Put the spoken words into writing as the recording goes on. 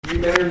you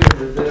may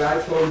remember that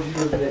I told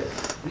you that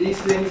these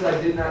things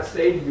I did not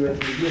say to you at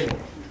the beginning,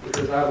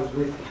 because I was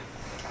with you.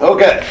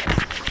 Okay.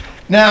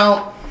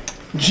 Now,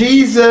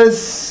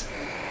 Jesus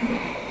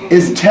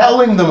is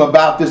telling them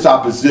about this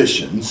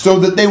opposition so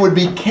that they would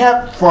be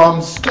kept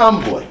from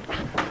stumbling.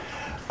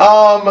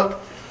 I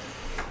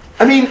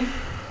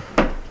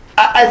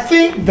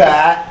think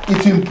that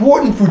it's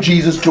important for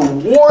Jesus to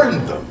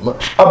warn them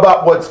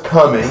about what's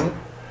coming.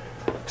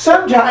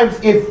 Sometimes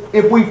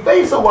if we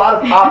face a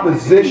lot of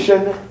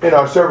opposition in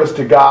our service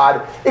to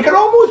God, it can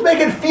almost make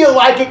it feel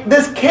like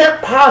this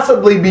can't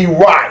possibly be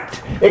right.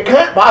 It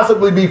can't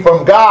possibly be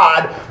from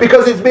God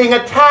because it's being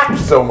attacked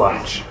so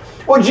much.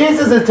 Well,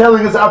 Jesus is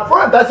telling us up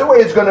front that's the way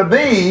it's going to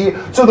be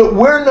so that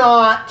we're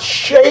not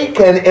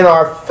shaken in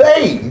our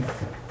faith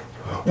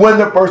when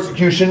the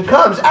persecution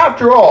comes.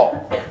 After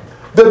all,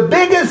 the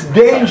biggest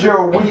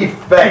danger we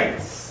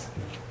face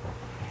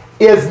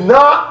is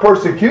not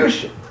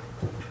persecution.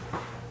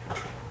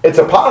 It's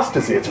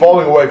apostasy. It's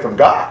falling away from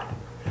God.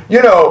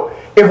 You know,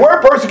 if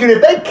we're persecuted,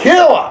 if they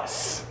kill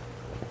us,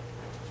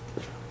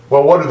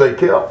 well, what do they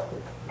kill?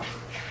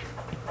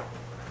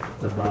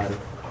 The body.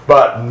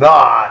 But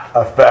not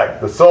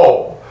affect the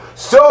soul.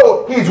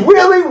 So he's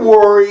really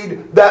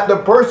worried that the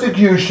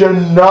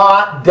persecution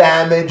not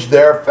damage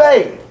their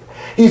faith.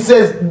 He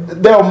says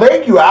they'll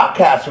make you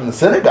outcasts from the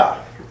synagogue.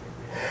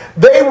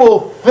 They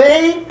will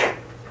think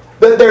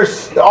that they're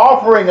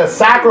offering a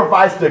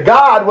sacrifice to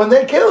God when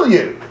they kill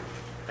you.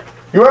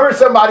 You remember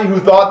somebody who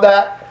thought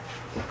that?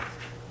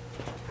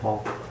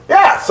 Paul.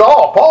 Yeah,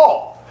 Saul,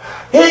 Paul.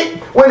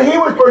 When he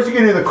was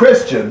persecuting the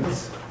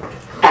Christians,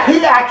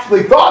 he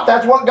actually thought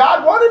that's what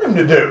God wanted him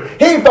to do.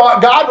 He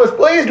thought God was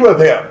pleased with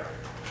him.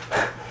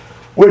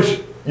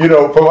 Which, you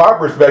know, from our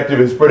perspective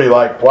is pretty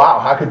like, wow,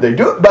 how could they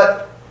do it?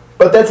 But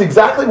that's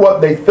exactly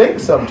what they think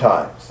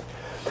sometimes.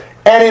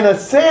 And in a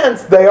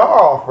sense, they are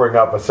offering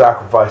up a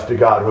sacrifice to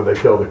God when they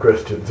kill the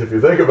Christians. If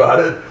you think about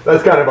it,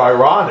 that's kind of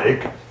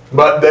ironic.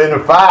 But then,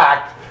 in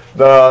fact,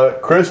 the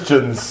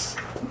Christians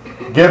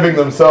giving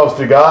themselves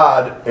to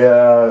God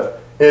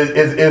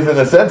is in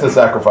a sense a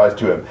sacrifice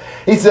to Him.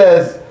 He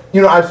says,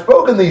 you know, I've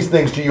spoken these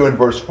things to you in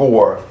verse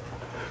 4,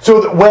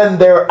 so that when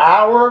their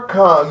hour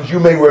comes, you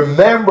may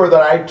remember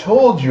that I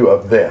told you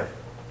of them.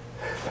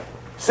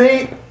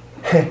 See,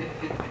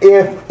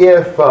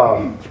 if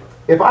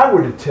I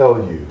were to tell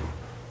you,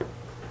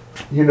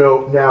 you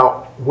know,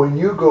 now when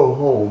you go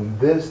home,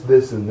 this,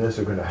 and this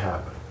are going to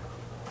happen.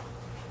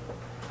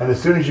 And as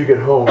soon as you get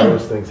home,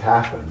 those things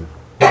happen.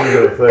 What are you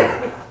going to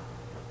think?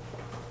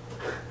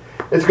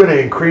 It's going to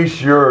increase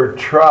your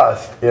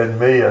trust in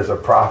me as a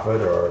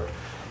prophet or,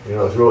 you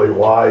know, as really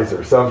wise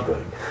or something.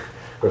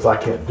 Of course, I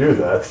can't do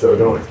that, so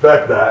don't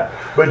expect that.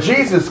 But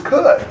Jesus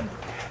could.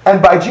 And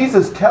by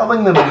Jesus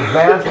telling them in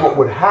advance what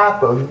would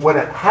happen, when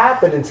it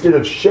happened, instead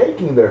of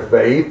shaking their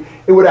faith,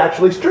 it would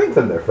actually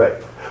strengthen their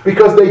faith.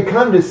 Because they'd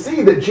come to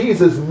see that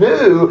Jesus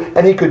knew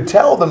and He could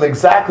tell them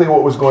exactly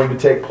what was going to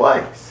take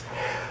place.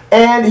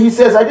 And He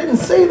says, I didn't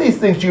say these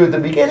things to you at the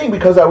beginning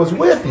because I was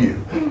with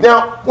you.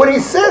 Now, when He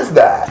says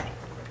that,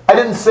 I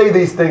didn't say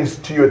these things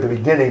to you at the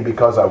beginning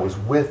because I was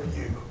with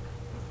you,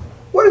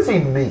 what does He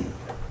mean?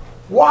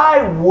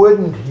 Why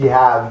wouldn't He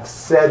have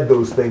said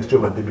those things to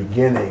them at the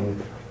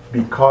beginning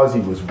because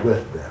He was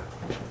with them?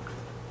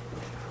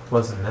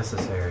 Wasn't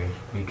necessary,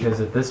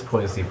 because at this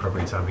point is the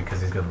appropriate time because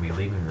He's going to be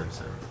leaving them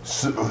soon.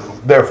 So,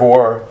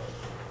 therefore,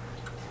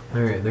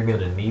 They're going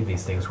to need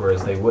these things,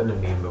 whereas they wouldn't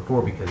have needed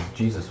before because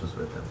Jesus was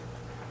with them.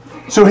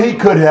 so He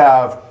could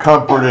have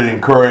comforted,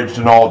 encouraged,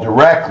 and all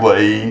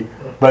directly,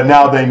 but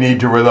now they need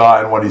to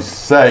rely on what He's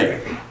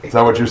saying. Is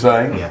that what you're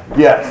saying? Yeah.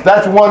 Yes,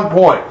 that's one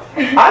point.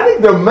 I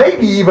think there may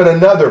be even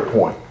another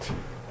point.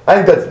 I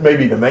think that's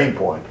maybe the main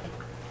point.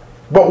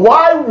 But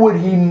why would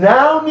He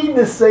now need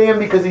to say them?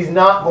 Because He's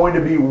not going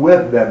to be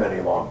with them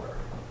any longer.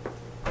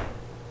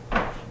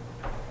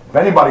 If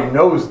anybody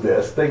knows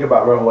this, think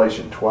about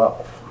Revelation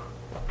 12.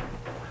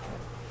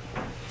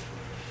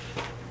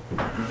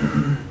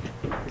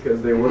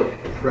 Because they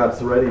weren't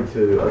perhaps ready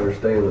to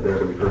understand that they're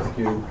going to be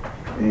persecuted.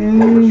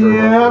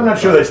 Yeah, I'm not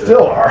sure they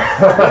still are.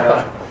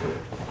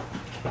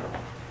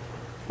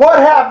 What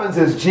happens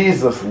as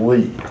Jesus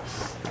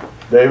leaves?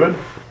 David?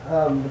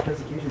 The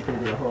persecution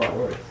could be a whole lot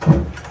worse.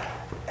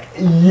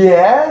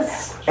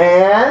 Yes,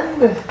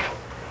 and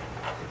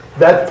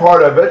that's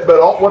part of it,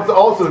 but what's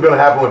also going to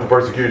happen with the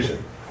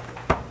persecution?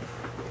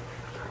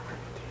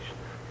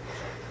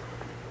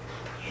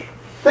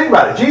 Think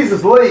about it.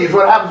 Jesus leaves,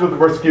 what happens with the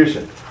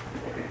persecution?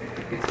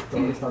 It's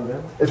focused on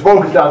them. It's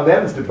focused on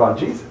them instead of on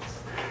Jesus.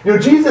 You know,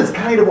 Jesus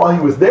kind of, while He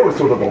was there, was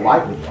sort of a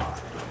lightning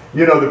rod.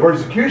 You know, the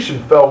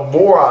persecution fell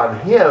more on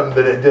Him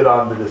than it did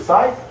on the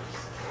disciples.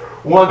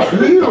 Once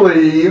He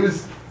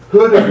leaves,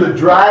 who does the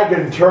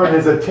dragon turn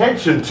his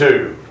attention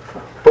to?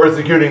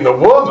 Persecuting the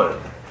woman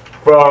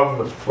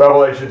from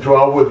Revelation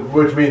 12,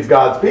 which means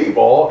God's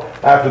people,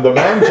 after the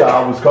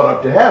man-child was caught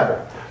up to heaven.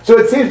 So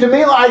it seems to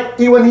me like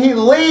when He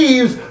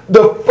leaves,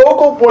 the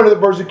focal point of the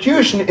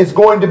persecution is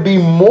going to be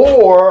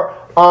more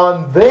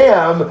on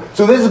them.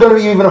 So this is going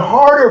to be even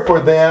harder for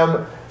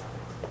them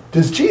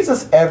Does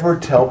Jesus ever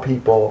tell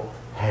people,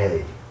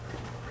 hey,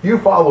 you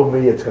follow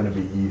me, it's going to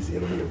be easy.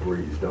 It'll be a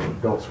breeze.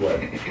 Don't sweat.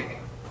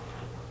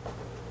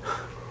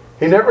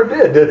 He never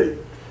did he?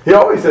 He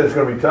always said it's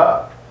going to be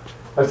tough.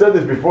 I've said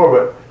this before,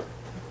 but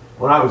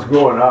when I was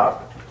growing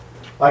up,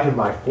 like in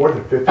my 4th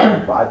and 5th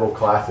grade Bible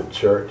class at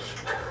church,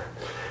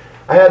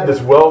 I had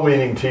this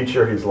well-meaning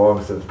teacher. He's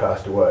long since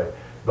passed away.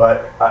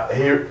 But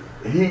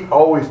he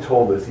always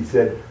told us, he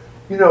said,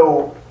 you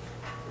know,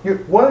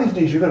 one of these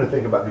days you're going to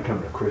think about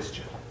becoming a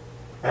Christian.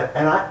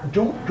 And I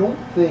don't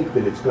think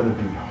that it's going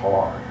to be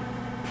hard.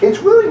 It's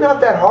really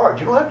not that hard.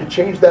 You don't have to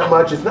change that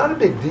much. It's not a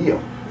big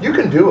deal. You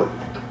can do it.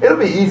 It'll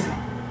be easy.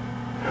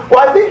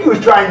 Well, I think he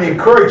was trying to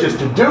encourage us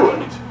to do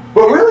it.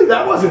 But really,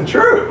 that wasn't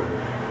true.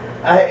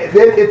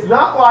 It's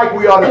not like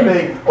we ought to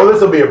think, oh,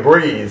 this will be a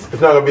breeze.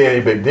 It's not going to be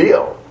any big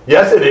deal.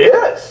 Yes, it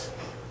is.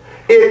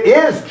 It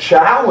is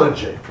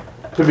challenging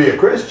to be a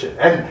Christian.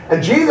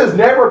 And Jesus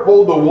never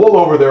pulled the wool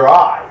over their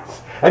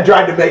eyes and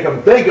tried to make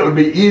them think it would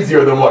be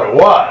easier than what it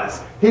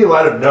was. He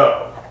let them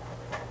know.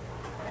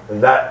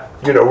 And that,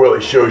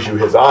 really shows you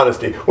his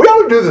honesty. We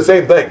ought to do the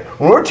same thing.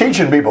 When we're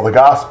teaching people the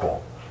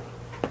gospel,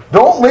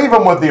 don't leave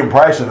them with the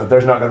impression that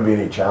there's not going to be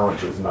any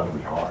challenges. It's not going to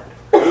be hard.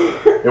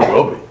 It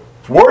will be.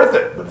 It's worth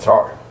it, but it's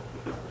hard.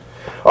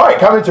 All right,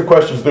 comments or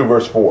questions through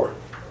verse 4?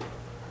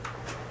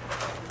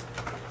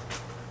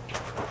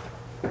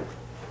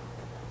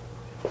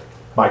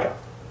 Micah.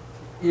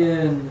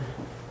 In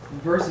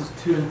verses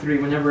 2 and 3,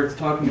 whenever it's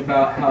talking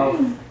about how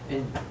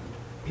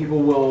people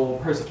will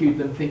persecute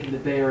them thinking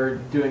that they are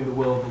doing the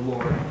will of the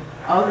Lord,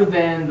 other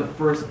than the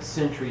first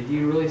century, do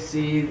you really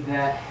see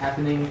that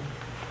happening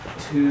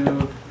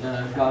to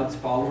God's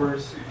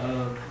followers,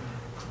 of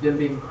them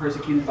being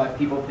persecuted by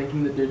people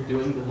thinking that they're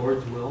doing the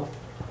Lord's will?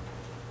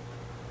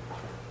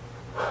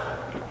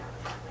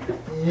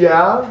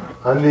 Yeah,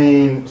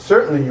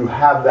 certainly you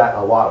have that in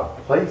a lot of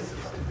places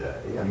today.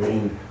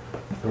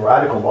 The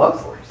radical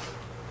Muslims,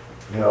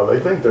 they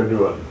think they're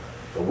doing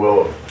the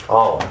will of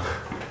Allah.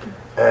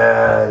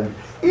 And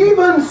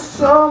even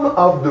some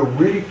of the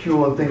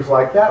ridicule and things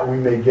like that we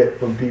may get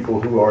from people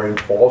who are in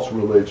false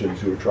religions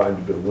who are trying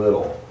to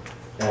belittle,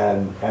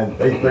 and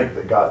they think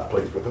that God's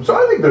pleased with them. So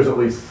I think there's at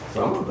least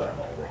some of that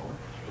all wrong.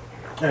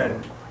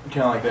 And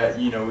kind of like that,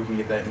 we can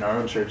get that in our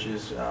own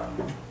churches.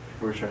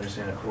 We're trying to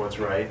stand up for what's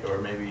right, or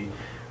maybe...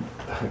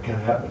 It can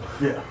happen.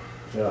 Yeah.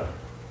 Yeah.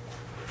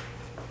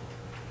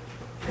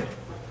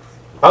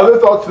 Other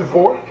thoughts through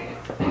 4?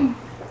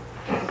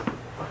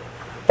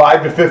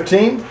 5 to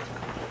 15?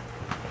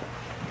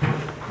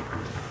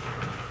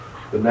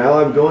 But now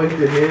I'm going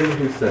to him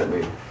who sent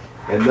me,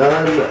 and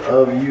none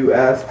of you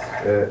asks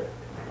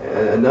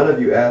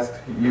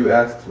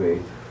me,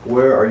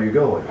 where are you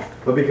going?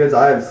 But because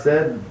I have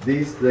said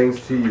these things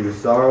to you,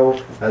 sorrow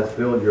has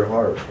filled your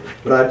heart.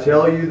 But I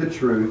tell you the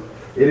truth,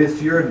 it is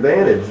to your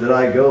advantage that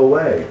I go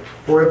away.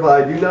 For if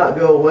I do not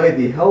go away,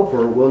 the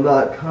Helper will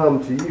not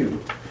come to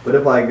you. But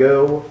if I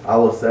go, I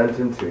will send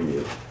him to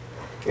you.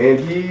 And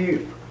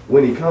he,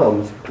 when he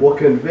comes, will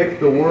convict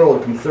the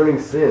world concerning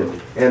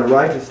sin and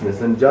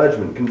righteousness and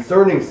judgment.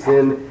 Concerning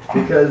sin,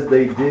 because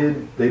they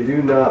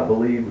do not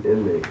believe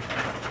in me.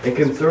 And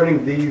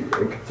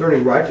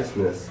concerning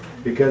righteousness,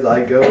 because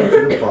I go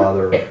to the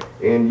Father,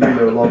 and you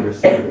no longer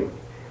see me.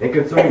 And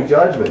concerning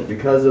judgment,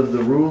 because of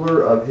the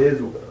ruler of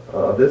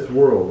this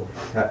world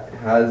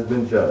has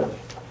been judged.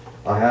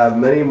 I have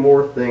many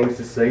more things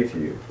to say to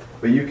you,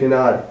 but you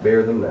cannot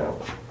bear them now.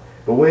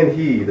 But when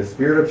he, the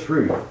Spirit of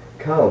truth,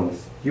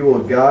 comes, he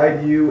will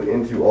guide you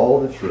into all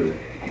the truth.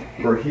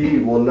 For he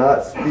will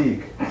not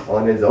speak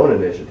on his own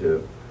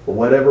initiative, but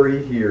whatever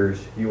he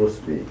hears, he will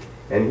speak,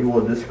 and he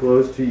will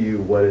disclose to you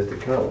what is to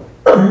come.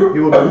 He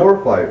will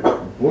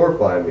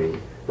glorify me,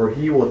 for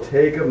he will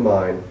take of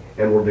mine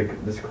and will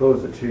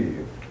disclose it to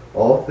you.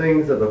 All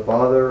things that the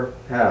Father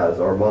has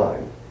are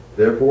mine.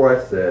 Therefore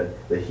I said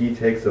that he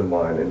takes of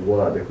mine and will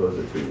not disclose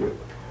it to you.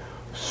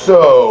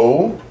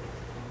 So,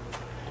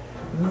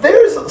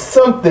 there's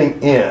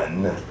something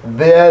in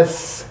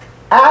this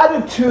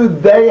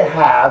attitude they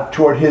have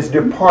toward his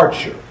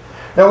departure.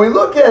 Now we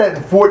look at it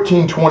in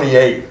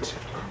 14:28.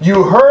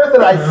 You heard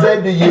that I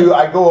said to you,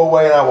 I go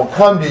away and I will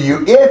come to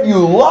you. If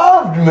you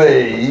loved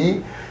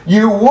me,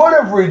 you would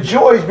have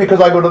rejoiced because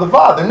I go to the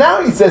Father.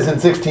 Now he says in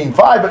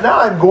 16:5, but now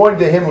I'm going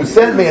to him who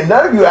sent me, and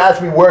none of you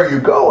ask me where you're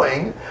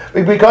going.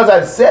 Because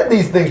I've said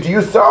these things to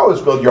you, sorrow has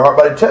filled your heart.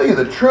 But I tell you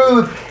the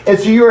truth,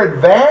 it's to your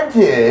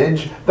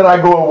advantage that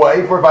I go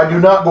away. For if I do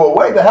not go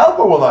away, the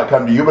Helper will not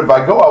come to you. But if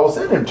I go, I will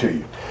send him to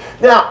you.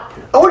 Now,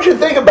 I want you to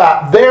think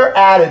about their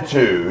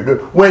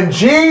attitude when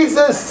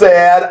Jesus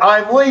said,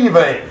 I'm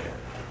leaving.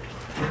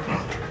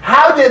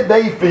 How did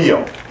they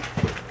feel?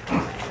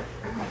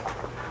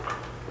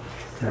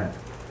 Sad.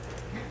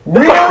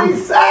 Really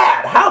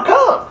sad. How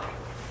come?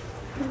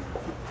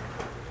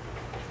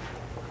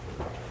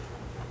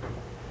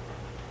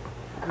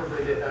 Because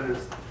they didn't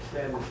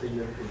understand the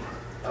significance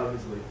of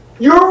his leaving.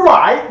 You're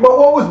right, but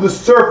what was the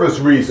surface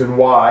reason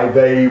why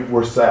they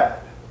were sad?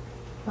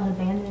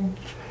 Abandoned.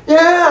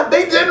 Yeah,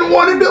 they didn't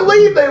want him to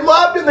leave. They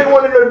loved him. They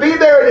wanted him to be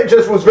there, and it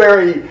just was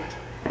very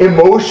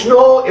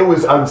emotional. It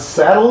was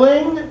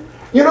unsettling.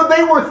 You know,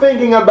 they were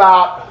thinking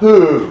about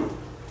who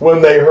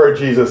when they heard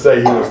Jesus say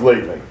he was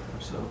leaving?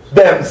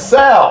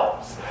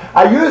 Themselves.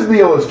 I used the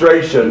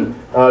illustration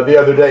the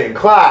other day in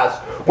class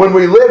when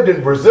we lived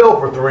in Brazil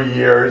for 3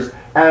 years,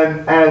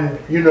 and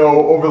you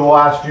know, over the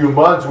last few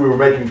months we were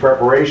making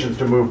preparations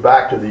to move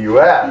back to the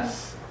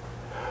U.S.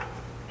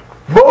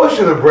 Most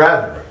of the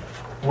brethren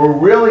were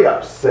really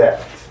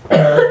upset.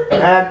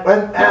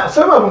 And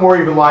some of them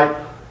were even like,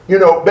 you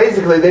know,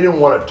 basically they didn't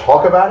want to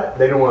talk about it.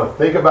 They didn't want to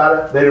think about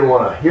it. They didn't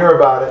want to hear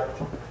about it.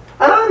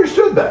 And I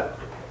understood that.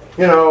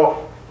 You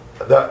know,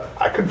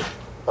 I could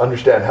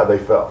understand how they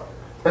felt.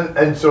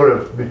 And sort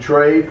of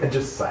betrayed and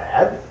just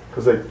sad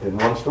because they didn't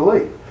want us to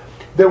leave.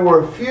 There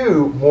were a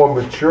few more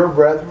mature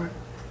brethren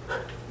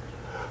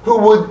who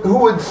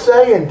would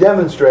say and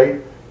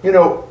demonstrate, you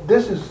know,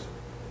 this is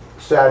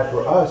sad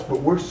for us, but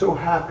we're so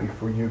happy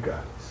for you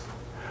guys.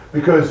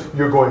 Because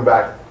you're going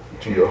back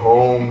to your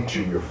home,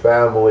 to your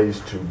families,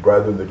 to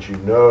brethren that you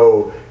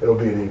know. It'll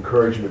be an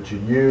encouragement to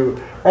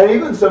you. And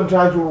even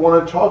sometimes we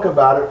want to talk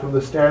about it from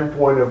the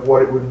standpoint of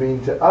what it would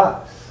mean to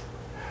us.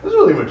 It was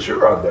really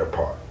mature on their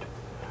part.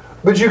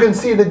 But you can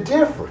see the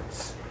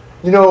difference.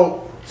 You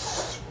know,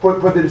 for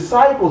the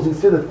disciples,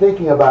 instead of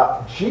thinking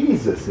about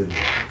Jesus in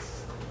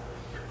this,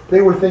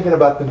 they were thinking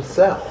about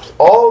themselves.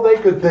 All they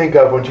could think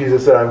of when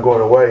Jesus said, I'm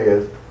going away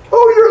is,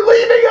 oh, you're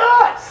leaving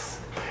us.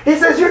 He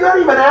says, you're not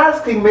even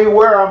asking me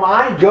where am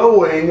I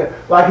going,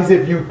 like as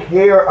if you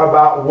care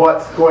about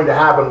what's going to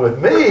happen with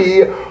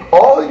me.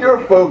 All you're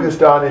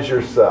focused on is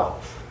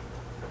yourself.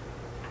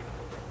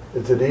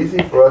 Is it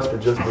easy for us to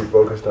just be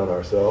focused on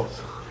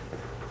ourselves?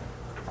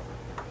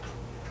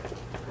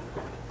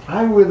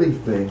 I really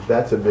think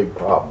that's a big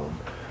problem.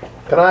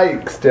 Can I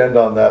extend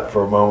on that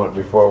for a moment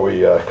before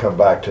we come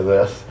back to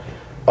this?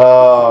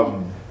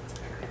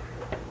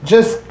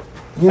 Just,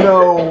 you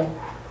know,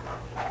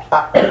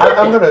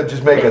 I'm going to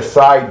just make a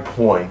side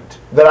point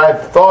that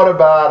I've thought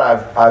about.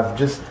 I've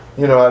just,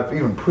 you know, I've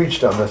even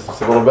preached on this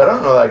a little bit. I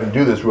don't know that I can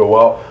do this real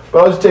well,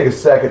 but I'll just take a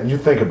second and you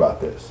think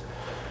about this.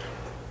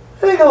 I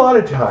think a lot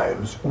of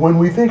times when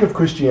we think of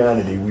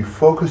Christianity, we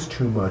focus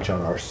too much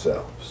on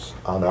ourselves,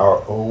 on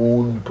our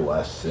own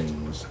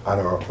blessings, on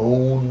our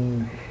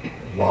own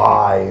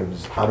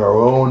lives, on our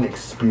own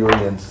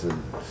experiences.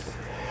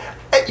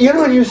 And, you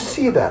know, you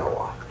see that a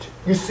lot.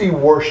 You see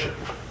worship.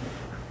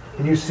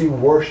 And you see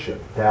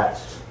worship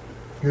that's,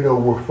 you know,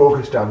 we're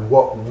focused on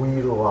what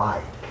we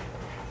like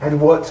and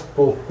what's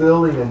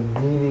fulfilling and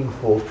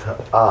meaningful to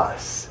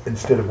us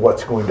instead of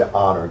what's going to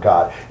honor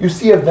God. You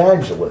see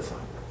evangelism.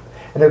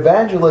 And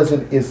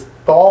evangelism is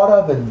thought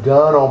of and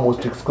done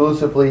almost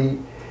exclusively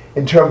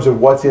in terms of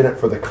what's in it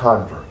for the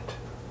convert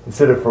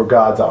instead of for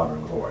God's honor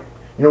and glory.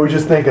 You know, we're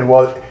just thinking,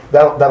 well,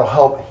 that'll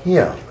help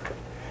him.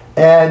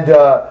 And,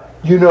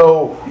 you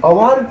know, a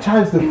lot of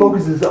times the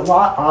focus is a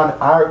lot on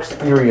our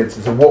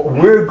experiences and what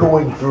we're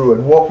going through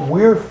and what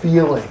we're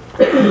feeling.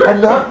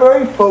 And not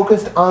very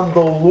focused on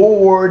the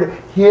Lord,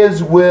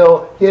 His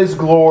will, His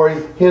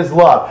glory, His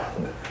love.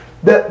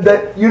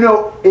 That you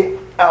know,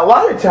 a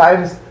lot of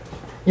times,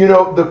 you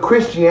know, the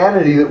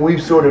Christianity that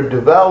we've sort of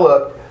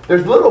developed,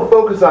 there's little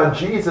focus on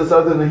Jesus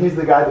other than He's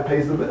the guy that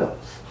pays the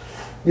bills.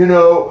 You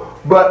know,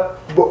 but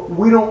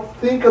we don't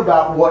think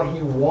about what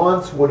He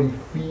wants, what He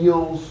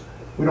feels.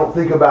 We don't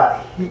think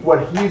about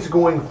what He's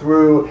going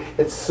through.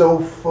 It's so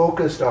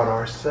focused on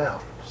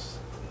ourselves.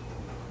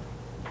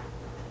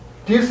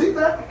 Do you see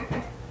that?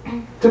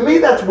 To me,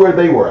 that's where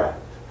they were at.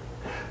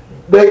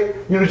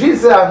 You know,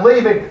 Jesus said, I'm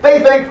leaving. They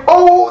think,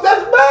 oh,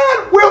 that's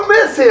bad. We'll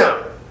miss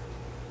Him.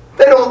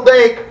 They don't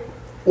think,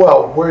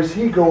 well, where's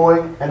He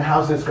going and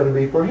how's this going to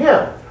be for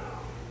Him?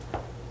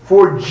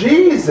 For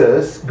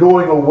Jesus,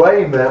 going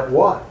away meant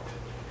what?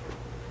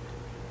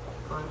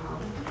 Going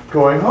home.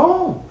 Going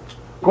home.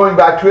 Going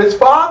back to His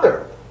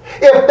Father.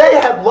 If they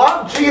had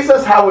loved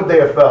Jesus, how would they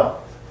have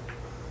felt?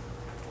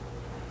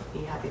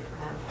 Be happy for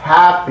Him.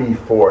 Happy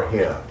for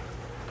Him.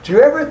 Do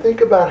you ever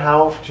think about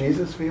how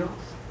Jesus feels?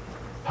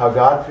 How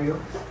God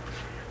feels?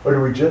 Or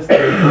do we just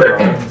think in our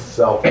own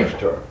selfish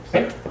terms?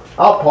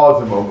 I'll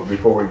pause a moment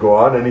before we go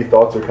on. Any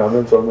thoughts or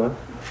comments on that?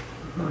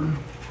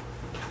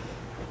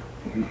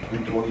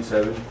 In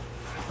 27.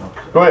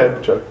 Go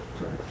ahead, Chuck.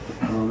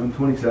 In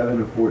 27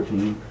 and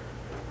 14,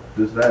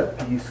 does that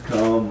peace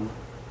come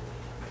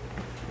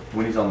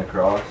when He's on the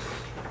cross,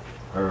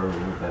 or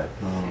would that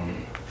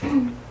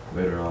come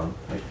later on?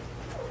 Like,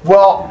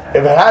 Well,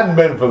 if it hadn't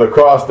been for the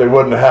cross, they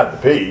wouldn't have had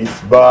the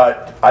peace.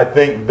 But I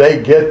think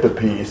they get the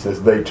peace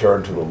as they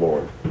turn to the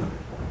Lord.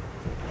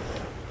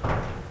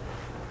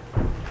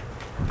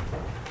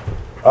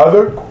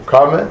 Other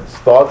comments,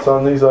 thoughts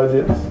on these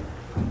ideas?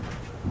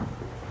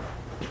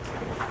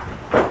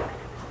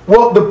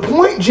 Well, the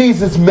point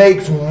Jesus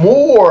makes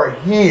more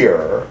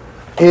here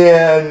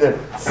in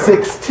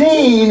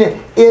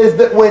 16 is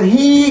that when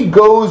He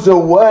goes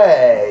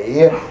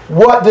away,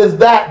 what does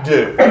that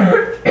do?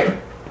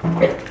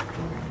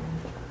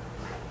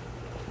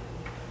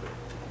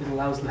 It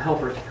allows the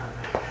helper to come.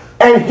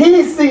 And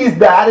he sees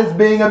that as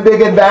being a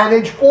big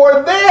advantage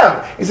for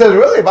them. He says,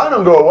 really, if I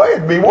don't go away,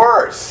 it'd be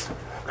worse.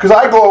 Because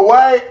I go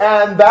away,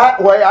 and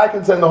that way I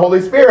can send the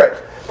Holy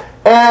Spirit.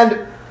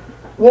 And,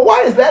 well,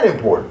 why is that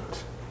important?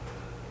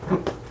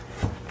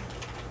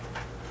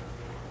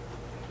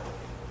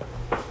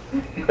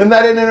 Isn't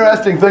that an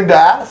interesting thing to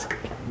ask?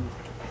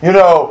 You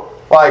know,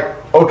 like,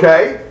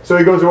 okay, so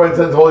he goes away and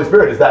sends the Holy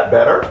Spirit. Is that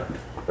better?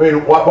 I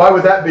mean, why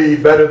would that be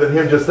better than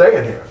him just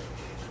staying here?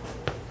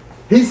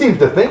 He seems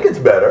to think it's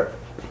better.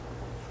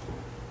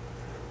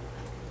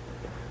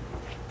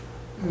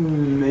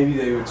 Maybe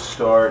they would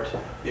start,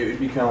 it would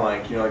be kind of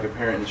like, like a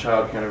parent and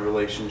child kind of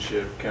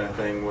relationship kind of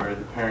thing where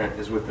the parent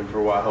is with them for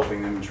a while,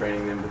 helping them and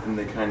training them, but then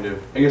they kind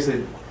of, I guess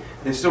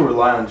they still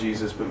rely on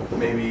Jesus, but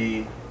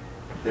maybe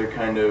they're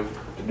kind of...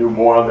 To do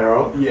more on their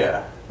own?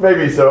 Yeah.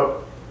 Maybe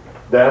so.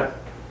 Dan?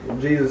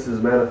 Jesus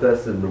is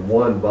manifested in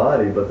one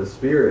body, but the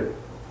Spirit,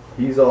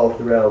 he's all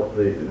throughout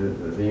the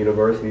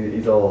universe. And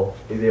he's able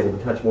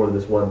to touch more than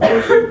this one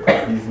person.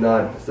 He's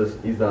not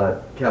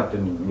kept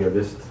in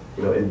just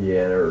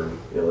Indiana or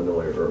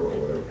Illinois or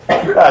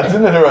whatever. That's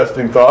an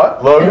interesting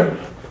thought. Logan?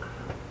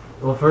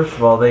 Well, first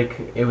of all,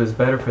 it was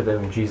better for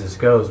them if Jesus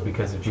goes,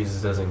 because if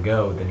Jesus doesn't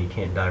go, then he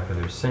can't die for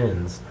their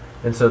sins.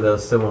 And so they'll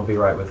still won't be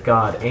right with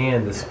God,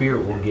 and the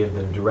Spirit will give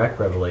them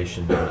direct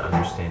revelation and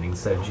understanding,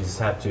 instead of Jesus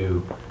have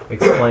to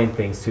explain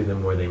things to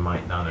them where they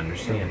might not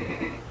understand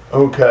it.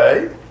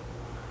 Okay.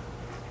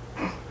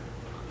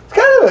 It's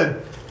kind of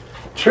a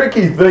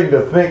tricky thing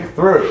to think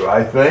through,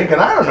 I think,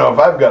 and I don't know if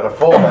I've got a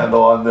full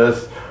handle on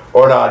this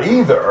or not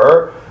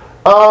either.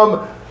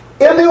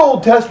 In the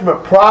Old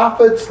Testament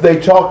prophets, they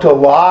talked a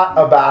lot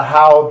about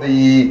how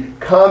the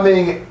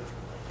coming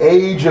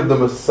age of the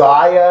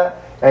Messiah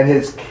and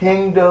his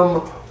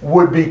kingdom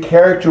would be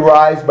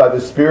characterized by the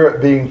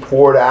Spirit being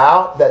poured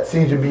out. That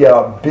seems to be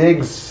a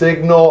big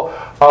signal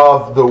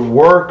of the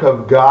work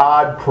of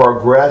God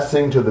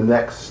progressing to the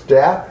next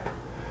step.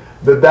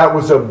 That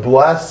was a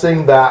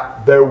blessing,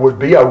 that there would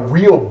be a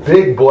real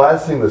big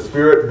blessing, the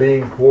Spirit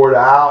being poured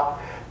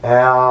out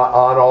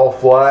on all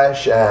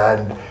flesh.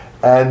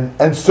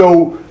 And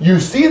so you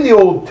see in the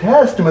Old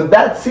Testament,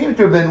 that seems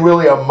to have been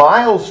really a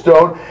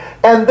milestone.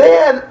 And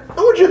then, I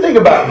want you to think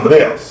about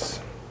this.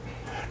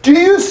 Do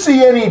you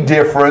see any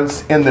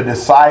difference in the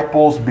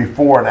disciples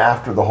before and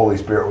after the Holy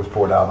Spirit was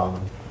poured out on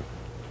them?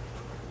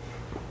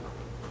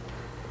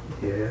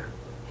 Yeah.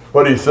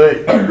 What do you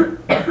see?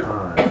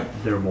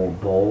 They're more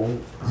bold.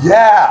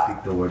 Yeah.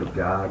 Speak the word of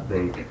God.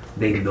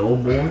 They know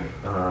more.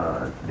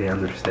 They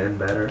understand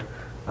better.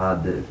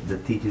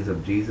 The teachings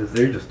of Jesus.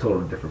 They're just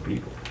totally different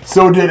people.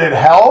 So did it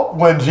help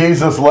when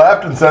Jesus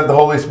left and sent the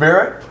Holy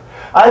Spirit?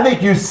 I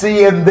think you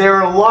see in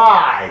their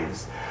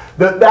lives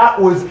that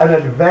was an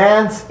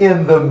advance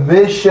in the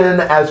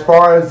mission as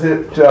far as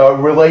it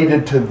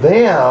related to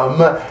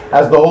them,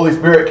 as the Holy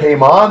Spirit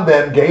came on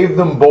them, gave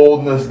them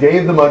boldness,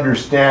 gave them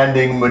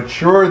understanding,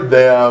 matured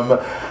them.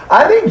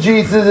 I think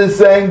Jesus is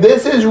saying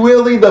this is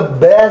really the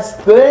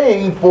best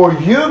thing for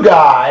you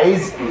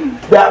guys,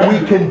 that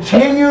we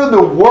continue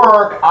the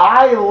work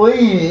I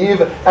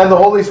leave and the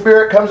Holy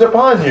Spirit comes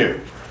upon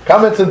you.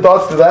 Comments and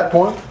thoughts to that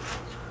point?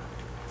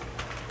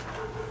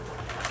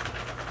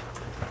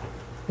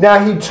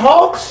 Now he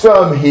talks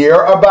some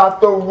here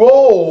about the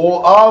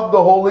role of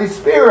the Holy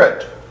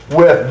Spirit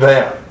with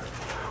them.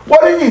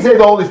 What did he say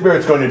the Holy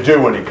Spirit's going to do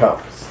when he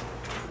comes?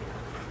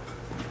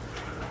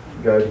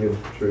 Guide you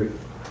in truth.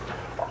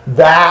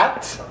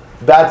 That's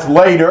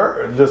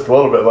later, just a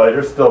little bit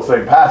later, still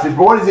same passage.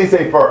 But what does he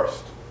say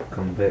first?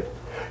 Convict.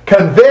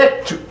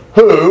 Convict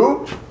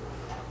who?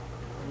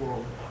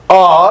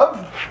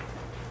 Of?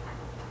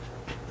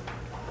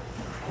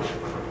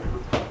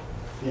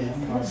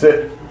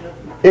 Sit.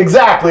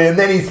 Exactly, and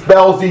then he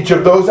spells each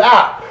of those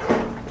out.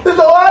 There's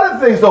a lot of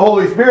things the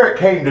Holy Spirit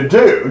came to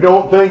do.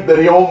 Don't think that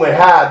he only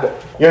had,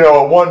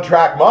 a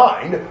one-track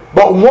mind.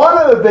 But one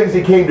of the things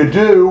he came to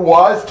do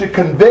was to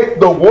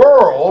convict the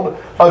world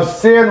of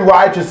sin,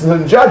 righteousness,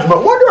 and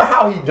judgment. Wonder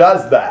how he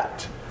does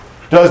that.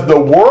 Does the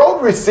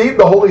world receive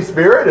the Holy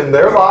Spirit in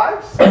their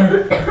lives?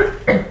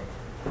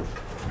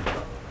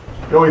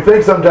 We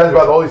think sometimes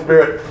about the Holy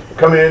Spirit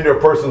coming into a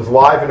person's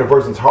life, into a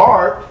person's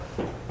heart.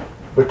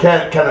 But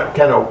can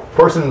a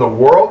person in the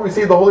world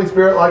receive the Holy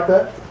Spirit like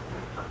that?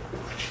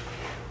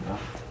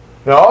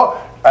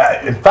 No.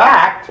 In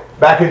fact,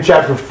 back in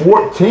chapter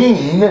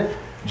 14,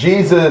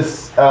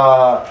 Jesus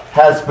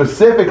has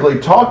specifically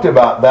talked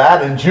about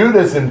that, and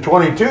Judas in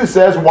 22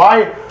 says,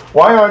 "Why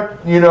aren't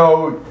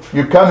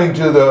you coming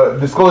to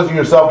disclosing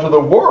yourself to the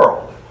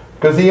world?"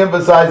 Because he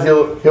emphasized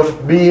he'll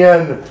be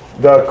in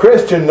the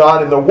Christian,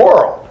 not in the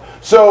world.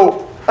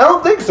 So I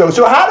don't think so.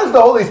 So how does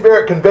the Holy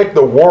Spirit convict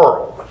the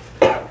world?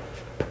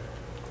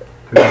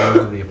 Those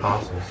are the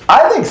apostles.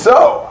 I think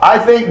so. I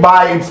think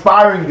by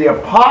inspiring the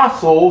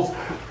apostles,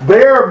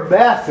 their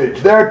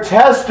message, their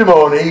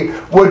testimony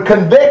would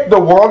convict the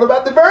world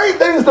about the very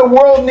things the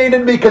world needed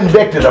to be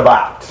convicted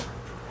about.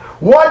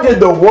 What did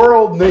the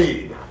world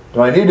need?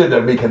 Well, they needed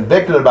to be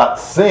convicted about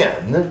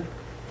sin.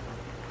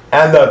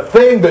 And the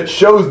thing that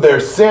shows their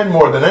sin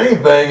more than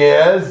anything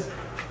is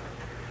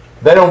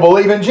they don't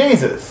believe in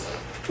Jesus.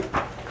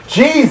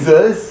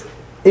 Jesus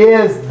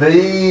is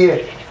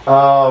the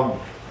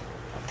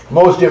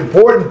most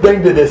important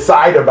thing to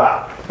decide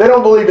about. They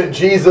don't believe in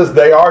Jesus,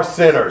 they are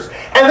sinners.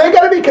 And they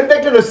got to be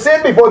convicted of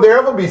sin before they'll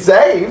ever be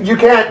saved. You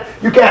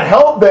can't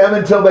help them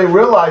until they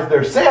realize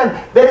their sin.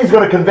 Then he's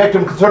going to convict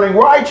them concerning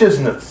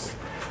righteousness.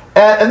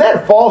 And they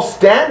had false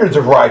standards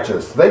of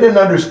righteousness. They didn't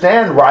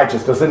understand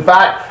righteousness. In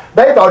fact,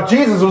 they thought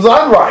Jesus was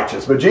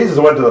unrighteous. But Jesus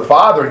went to the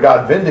Father and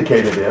God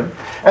vindicated him.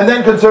 And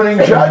then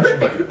concerning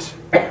judgment,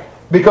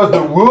 because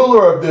the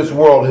ruler of this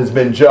world has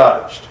been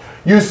judged.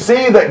 You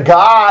see that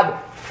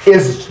God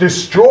is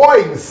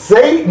destroying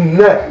Satan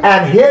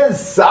and his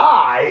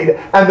side,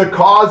 and the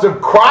cause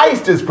of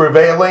Christ is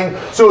prevailing.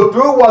 So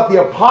through what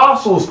the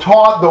apostles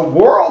taught, the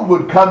world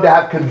would come to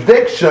have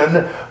conviction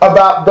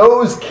about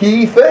those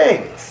key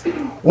things.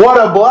 What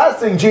a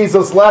blessing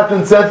Jesus left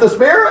and sent the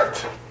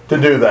Spirit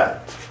to do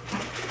that.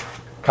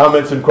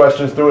 Comments and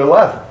questions through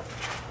 11.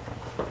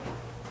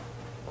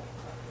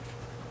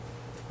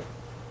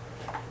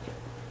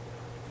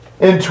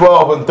 In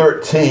 12 and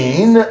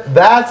 13,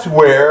 that's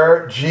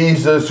where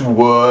Jesus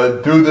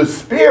would, through the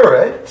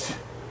Spirit,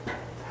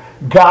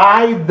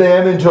 guide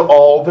them into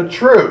all the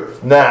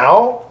truth.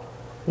 Now,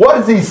 what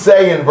does he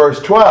say in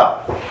verse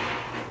 12?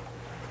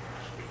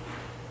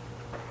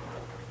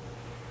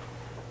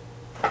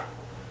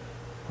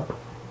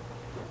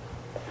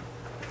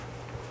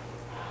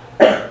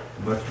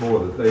 Much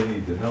more that they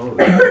need to know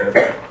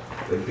that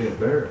they can't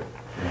bear it.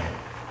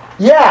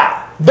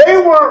 Yeah, they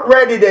weren't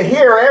ready to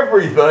hear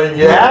everything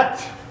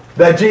yet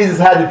that Jesus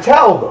had to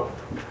tell them.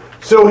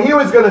 So he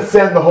was going to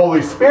send the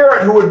Holy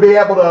Spirit who would be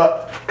able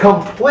to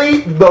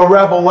complete the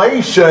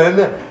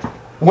revelation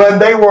when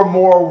they were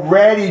more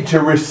ready to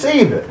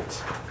receive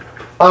it.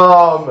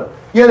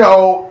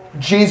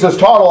 Jesus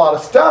taught a lot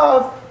of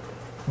stuff,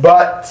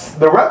 but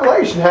the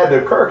revelation had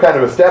to occur kind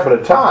of a step at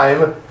a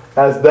time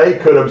as they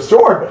could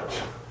absorb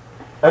it.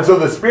 And so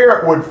the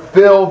Spirit would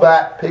fill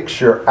that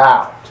picture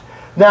out.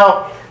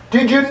 Now, do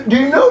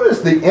you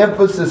notice the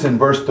emphasis in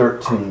verse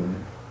 13?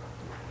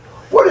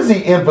 What does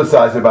he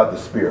emphasize about the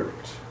Spirit?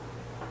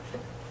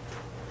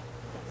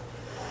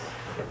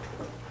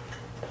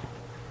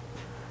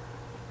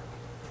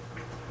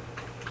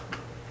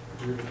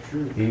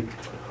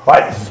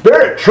 Right,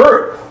 Spirit of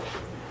truth.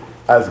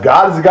 As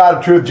God is the God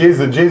of truth,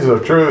 Jesus is Jesus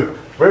of truth.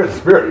 Spirit is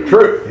the Spirit of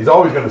truth. He's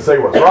always going to say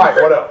what's right.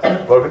 What else,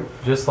 Logan?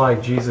 Just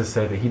like Jesus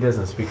said that he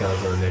doesn't speak on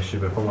his own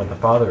initiative, but from what the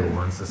Father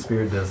wants, the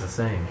Spirit does the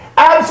same.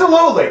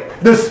 Absolutely.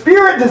 The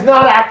Spirit does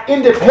not act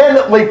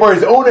independently for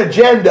his own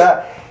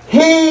agenda.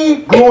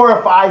 He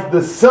glorifies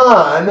the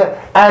Son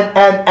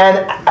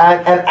and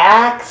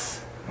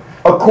acts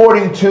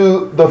according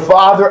to the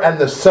Father and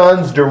the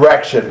Son's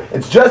direction.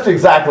 It's just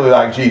exactly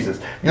like Jesus.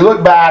 You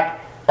look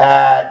back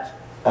at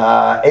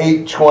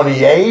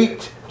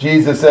 8:28.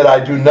 Jesus said,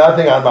 I do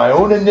nothing on my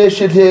own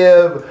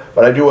initiative,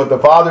 but I do what the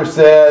Father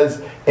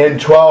says. In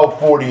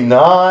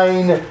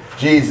 12:49,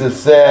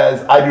 Jesus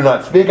says, I do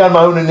not speak on my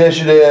own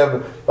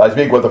initiative, but I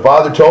speak what the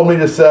Father told me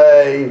to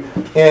say.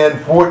 In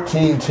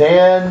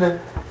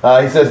 14:10,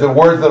 he says, the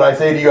words that I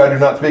say to you, I do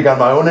not speak on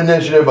my own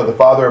initiative, but the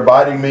Father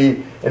abiding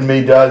in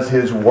me does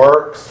his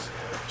works.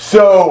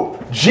 So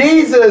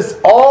Jesus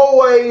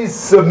always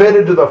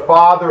submitted to the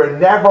Father and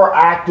never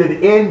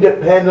acted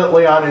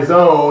independently on his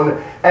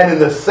own. And in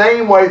the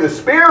same way, the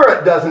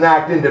Spirit doesn't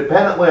act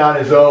independently on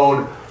his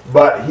own,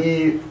 but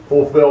he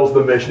fulfills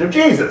the mission of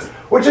Jesus,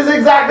 which is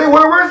exactly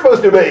where we're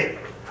supposed to be.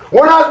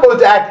 We're not supposed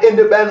to act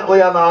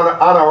independently on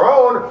our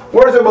own.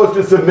 We're supposed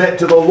to submit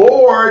to the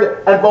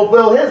Lord and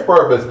fulfill his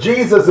purpose.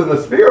 Jesus and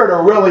the Spirit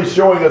are really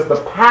showing us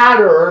the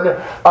pattern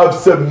of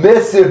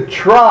submissive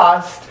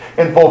trust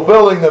in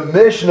fulfilling the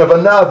mission of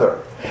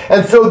another.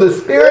 And so the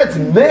Spirit's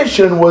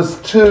mission was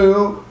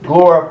to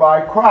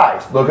glorify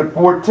Christ. Look at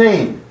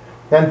 14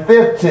 and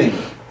 15.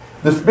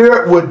 The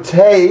Spirit would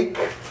take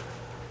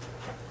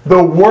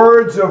the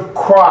words of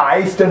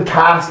Christ and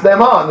pass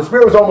them on. The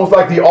Spirit was almost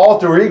like the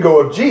alter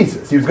ego of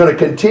Jesus. He was going to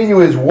continue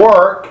his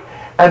work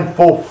and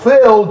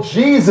fulfill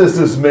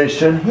Jesus'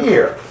 mission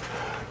here.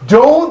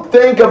 Don't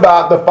think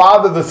about the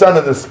Father, the Son,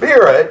 and the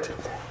Spirit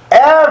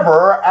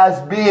ever as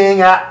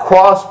being at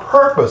cross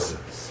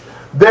purposes.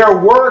 Their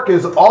work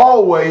is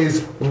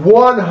always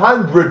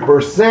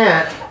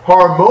 100%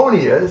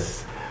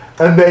 harmonious,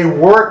 and they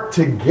work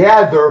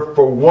together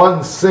for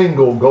one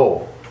single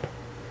goal.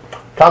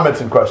 Comments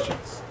and questions?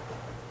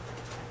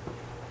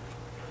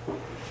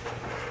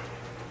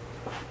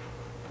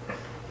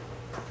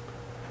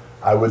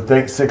 I would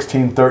think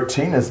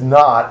 16:13 is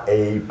not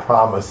a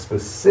promise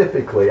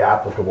specifically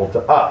applicable to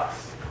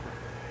us.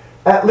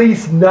 At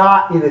least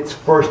not in its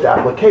first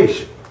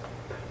application.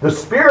 The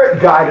Spirit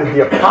guided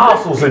the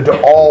apostles into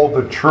all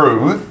the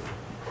truth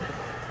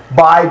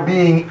by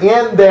being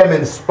in them,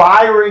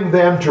 inspiring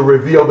them to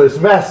reveal this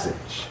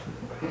message.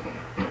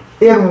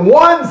 In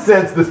one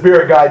sense, the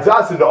Spirit guides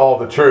us into all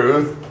the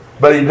truth,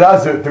 but he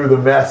does it through the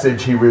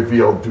message he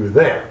revealed through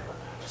them.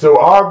 So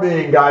our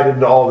being guided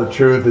into all the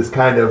truth is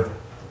kind of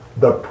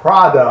the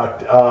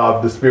product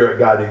of the Spirit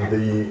guiding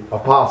the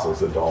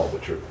apostles into all the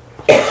truth.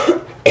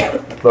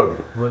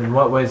 Logan. Well, in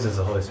what ways does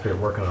the Holy Spirit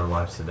work in our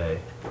lives today?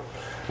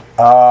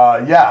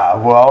 Yeah,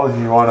 well,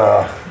 you want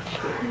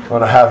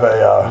to have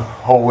a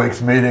whole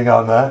week's meeting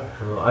on that?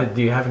 Well,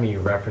 do you have any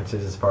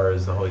references as far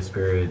as the Holy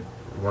Spirit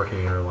working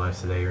in our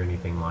lives today or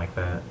anything like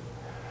that?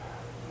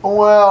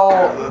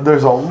 Well,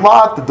 there's a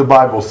lot that the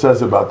Bible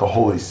says about the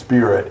Holy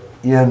Spirit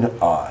in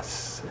us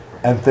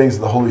and things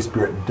the Holy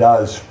Spirit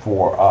does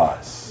for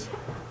us.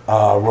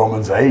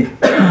 Romans 8 is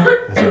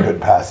a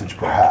good passage,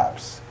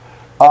 perhaps.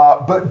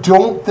 But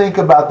don't think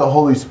about the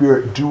Holy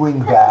Spirit doing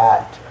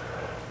that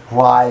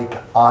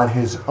like on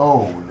his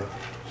own.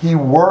 He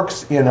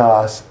works in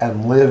us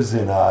and lives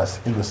in us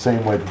in the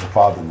same way that the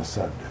Father and the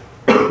Son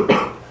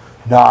do.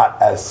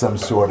 Not as some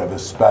sort of a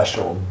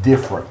special,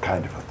 different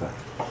kind of a thing.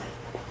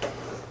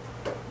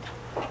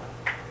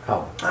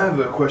 I have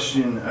a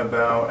question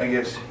about, I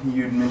guess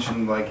you'd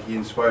mentioned like he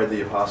inspired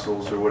the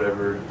apostles or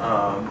whatever.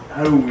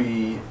 How do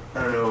we,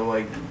 I don't know,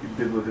 like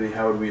biblically,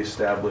 how would we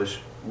establish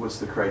what's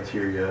the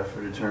criteria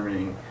for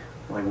determining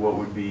like what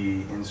would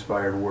be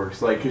inspired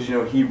works? Like, because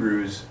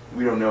Hebrews,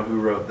 we don't know who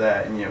wrote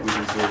that, and yet we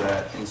consider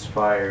that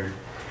inspired.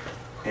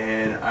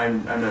 And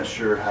I'm not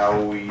sure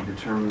how we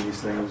determine these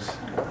things.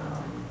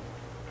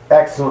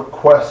 Excellent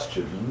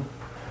question.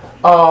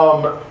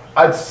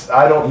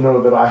 I don't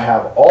know that I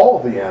have all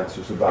the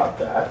answers about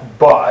that,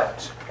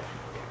 but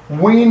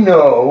we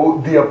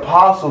know the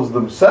apostles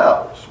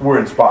themselves were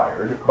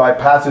inspired by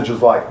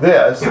passages like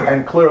this,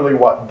 and clearly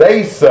what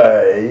they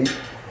say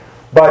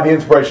by the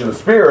inspiration of the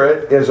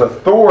Spirit is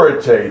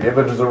authoritative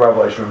and is a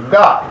revelation of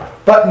God.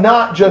 But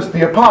not just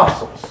the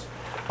apostles.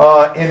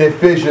 In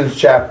Ephesians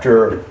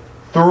chapter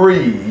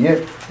 3,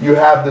 you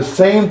have the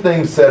same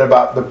thing said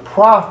about the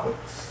prophets.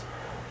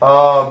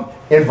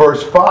 In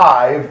verse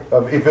 5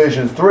 of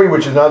Ephesians 3,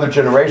 which in other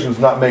generations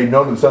not made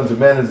known to the sons of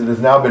men as it has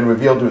now been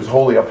revealed to his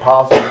holy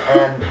apostles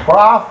and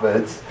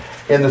prophets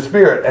in the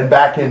Spirit. And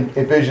back in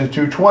Ephesians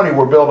 2:20,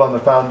 we're built on the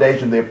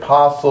foundation of the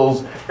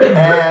apostles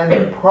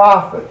and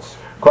prophets.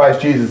 Christ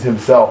Jesus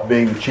himself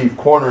being the chief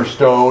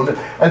cornerstone.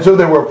 And so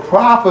there were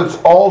prophets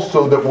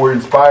also that were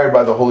inspired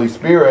by the Holy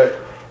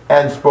Spirit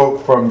and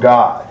spoke from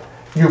God.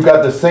 You've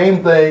got the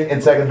same thing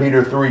in 2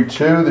 Peter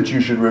 3:2, that you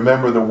should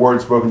remember the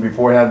words spoken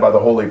beforehand by the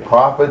holy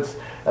prophets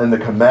and the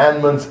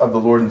commandments of the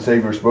Lord and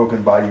Savior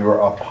spoken by your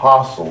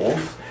apostles.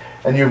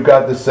 And you've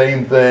got the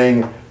same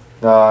thing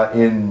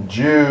in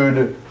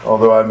Jude,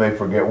 although I may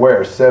forget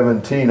where,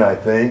 17 I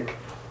think.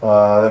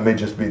 That may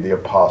just be the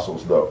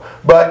apostles though.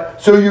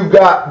 But so you've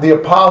got the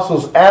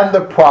apostles and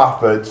the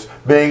prophets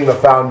being the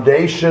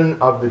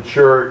foundation of the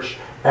church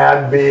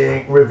and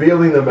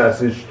revealing the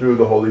message through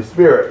the Holy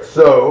Spirit.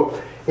 So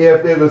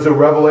if it was a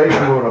revelation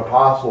from an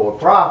apostle or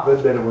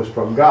prophet, then it was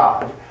from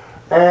God.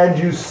 And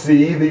you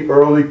see the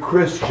early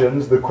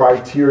Christians, the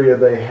criteria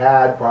they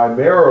had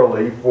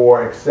primarily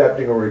for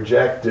accepting or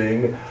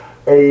rejecting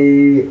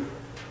a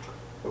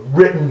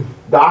written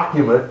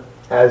document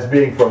as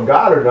being from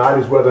God or not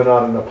is whether or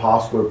not an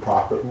apostle or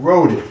prophet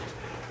wrote it.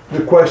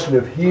 The question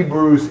of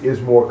Hebrews is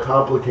more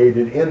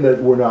complicated in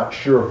that we're not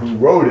sure who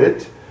wrote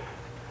it.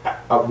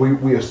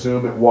 We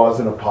assume it was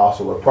an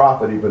apostle or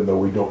prophet, even though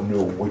we don't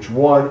know which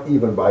one,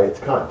 even by its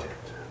content.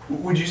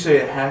 Would you say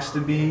it has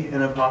to be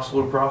an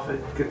apostle or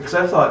prophet? Because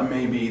I thought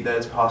maybe that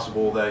it's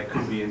possible that it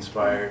could be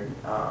inspired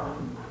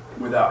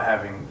without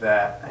having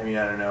that. I mean,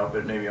 I don't know,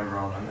 but maybe I'm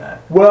wrong on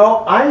that.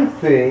 Well, I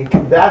think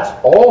that's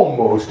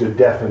almost a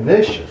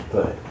definition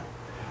thing.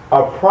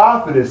 A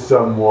prophet is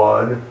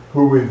someone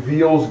who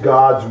reveals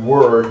God's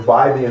word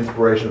by the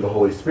inspiration of the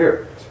Holy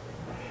Spirit.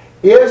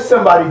 If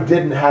somebody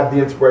didn't have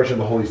the inspiration of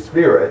the Holy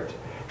Spirit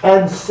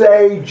and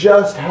say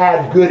just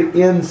had good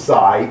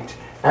insight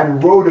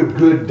and wrote a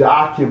good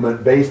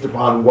document based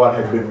upon what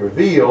had been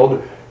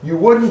revealed, you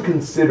wouldn't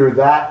consider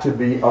that to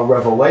be a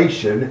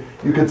revelation.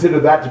 You consider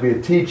that to be a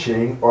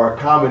teaching or a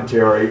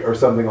commentary or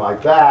something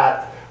like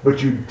that,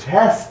 but you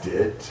test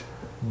it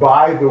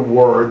by the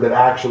word that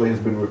actually has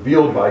been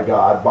revealed by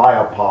God by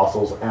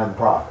apostles and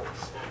prophets.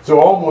 So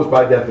almost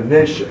by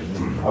definition,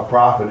 a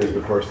prophet is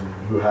the person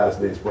who has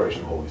the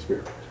inspiration of the Holy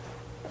Spirit.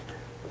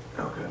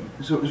 Okay.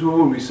 So what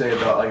would we say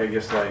about, like, I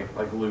guess,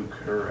 like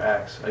Luke or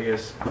Acts? I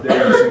guess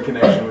they're just in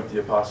connection with the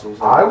apostles.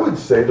 I would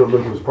say that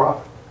Luke was a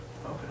prophet.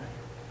 Okay.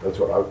 That's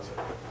what I would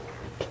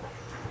say.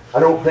 I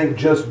don't think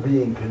just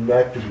being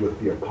connected with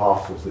the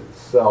apostles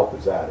itself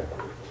is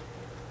adequate.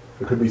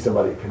 There could be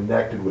somebody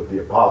connected with the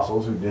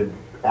apostles who did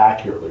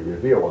accurately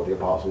reveal what the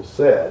apostles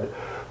said.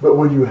 But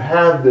when you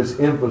have this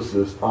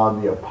emphasis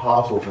on the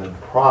apostles and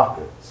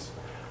prophets,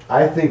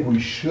 I think we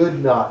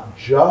should not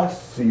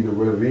just see the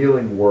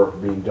revealing work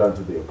being done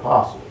to the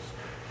apostles.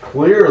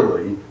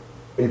 Clearly,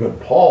 even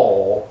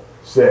Paul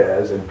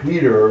says, and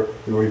Peter,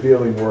 the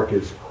revealing work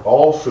is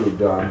also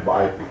done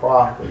by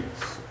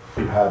prophets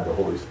who had the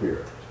Holy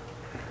Spirit.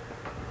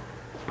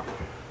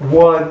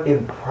 One,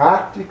 in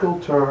practical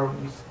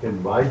terms,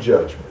 in my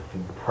judgment,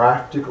 in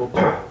practical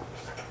terms,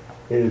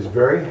 it is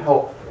very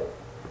helpful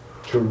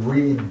to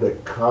read the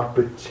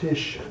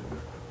competition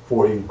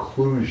for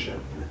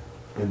inclusion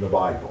in the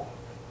Bible.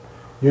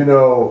 You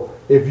know,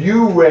 if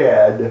you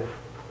read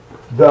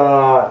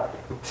the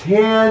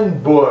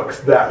 10 books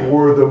that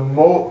were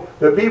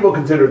that people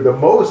considered the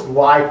most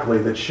likely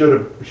that should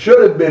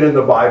have been in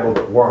the Bible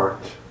that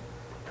weren't,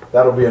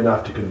 that'll be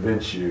enough to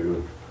convince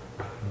you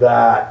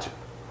that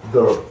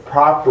the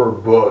proper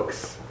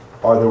books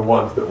are the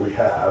ones that we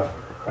have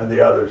and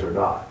the others are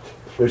not.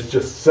 There's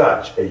just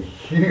such a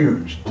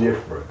huge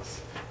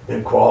difference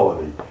in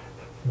quality,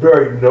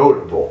 very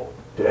notable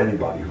to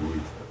anybody who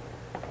reads them.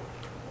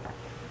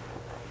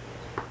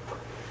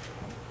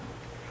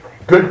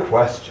 Good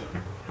question.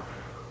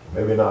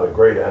 Maybe not a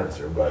great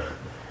answer, but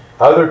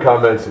other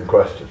comments and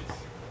questions?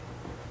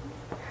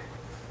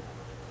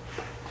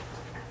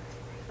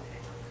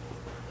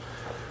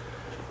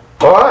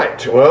 All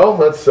right, well,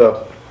 let's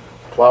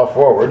plow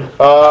forward.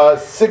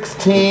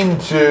 16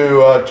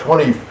 to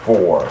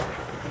 24.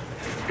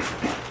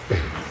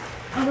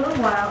 A little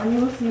while, and you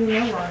will see me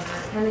no longer,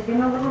 and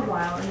again a little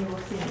while, and you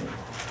will see me.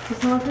 So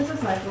some of his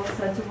disciples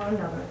said to one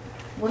another,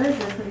 What is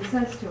this that he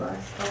says to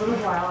us? A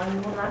little while, and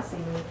you will not see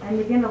me, and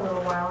again a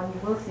little while, and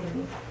you will see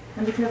me,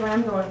 and because I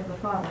am going to the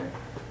Father.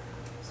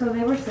 So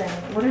they were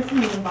saying, What does he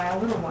mean by a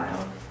little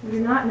while? We do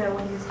not know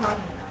what he is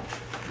talking about.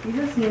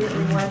 Jesus knew that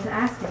we wanted to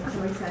ask him,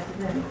 so he said to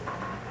them,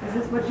 Is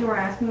this what you are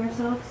asking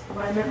yourselves?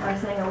 What I meant by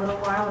saying a little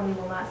while, and you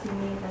will not see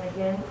me, and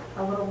again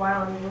a little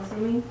while, and you will see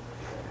me?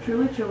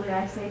 Truly, truly,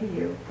 I say to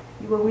you,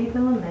 you will weep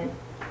and lament,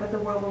 but the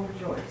world will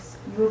rejoice.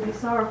 You will be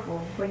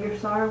sorrowful, but your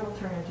sorrow will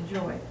turn into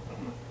joy.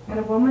 When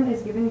a woman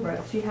is giving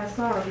birth, she has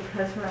sorrow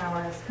because her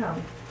hour has come.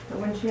 But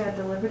when she has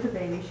delivered the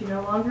baby, she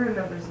no longer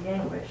remembers the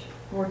anguish,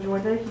 for joy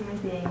that a human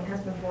being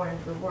has been born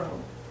into the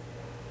world.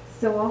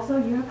 So also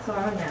you have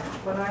sorrow now,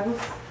 but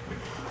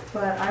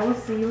I will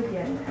see you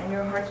again, and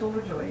your hearts will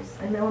rejoice,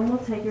 and no one will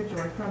take your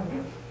joy from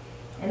you.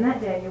 In that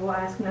day you will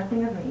ask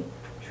nothing of me.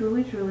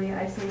 Truly, truly,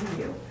 I say to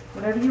you,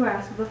 whatever you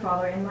ask of the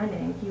Father in my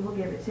name, he will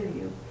give it to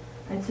you.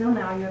 Until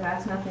now you have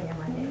asked nothing in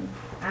my name.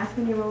 Ask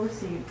and you will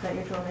receive, that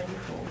your joy may be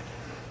full.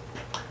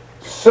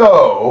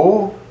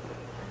 So,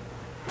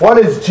 what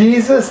does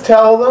Jesus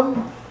tell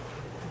them?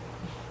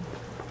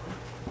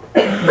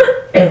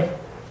 That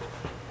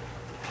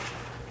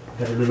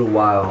a little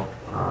while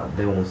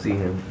they won't see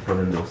him, but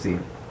then they'll see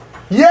him.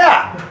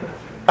 Yeah!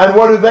 And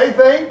what do they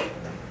think?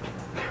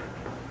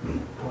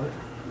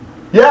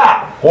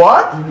 Yeah,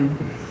 what?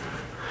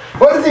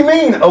 What does he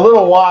mean, a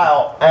little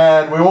while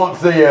and we won't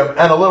see him,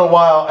 and a little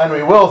while and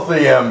we will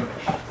see him,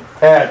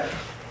 and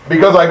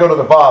because I go to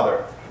the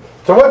Father?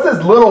 So what's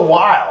this little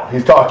while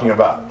he's talking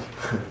about?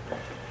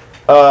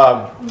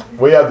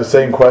 We have the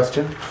same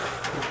question.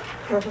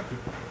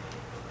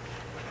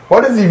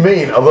 What does he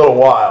mean, a little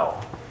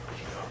while?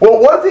 Well,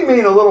 what does he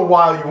mean, a little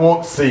while you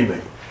won't see me?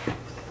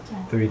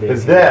 3 days.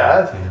 His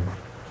death.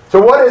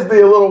 So what is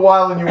the a little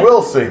while and you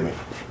will see me?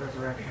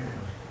 Resurrection.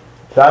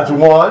 That's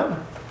one.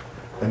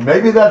 And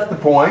maybe that's the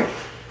point.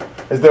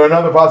 Is there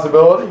another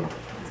possibility?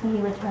 When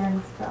he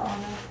returns to all us.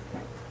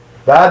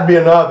 That'd be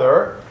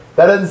another.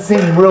 That doesn't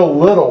seem real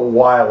little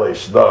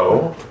while-ish,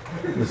 though.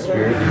 The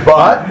Spirit.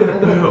 But,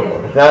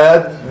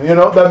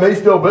 that may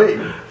still be.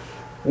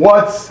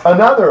 What's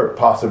another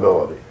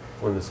possibility?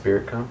 When the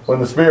Spirit comes. When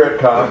the Spirit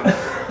comes.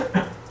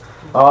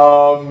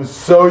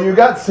 So you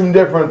got some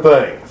different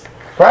things.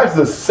 Perhaps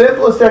the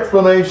simplest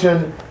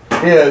explanation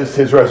is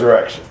his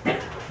resurrection.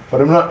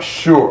 But I'm not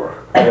sure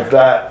if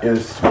that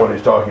is what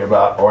he's talking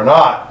about or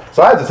not.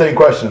 So I had the same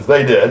questions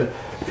they did.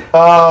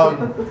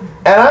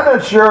 And I'm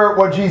not sure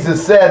what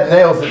Jesus said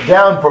nails it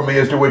down for me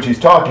as to which he's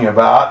talking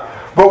about.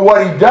 But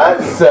what he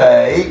does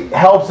say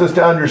helps us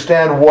to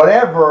understand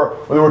whether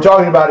we're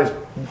talking about his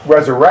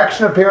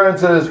resurrection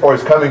appearances or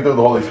his coming through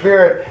the Holy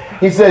Spirit.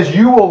 He says,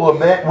 you will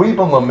weep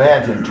and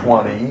lament in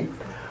 20,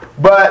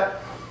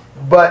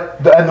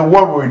 and the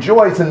world will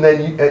rejoice, and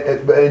then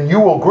and you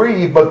will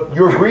grieve, but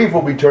your grief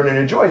will be turned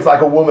into joy. It's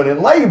like a woman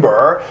in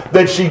labor,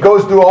 that she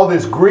goes through all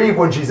this grief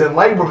when she's in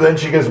labor, but then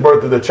she gives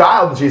birth to the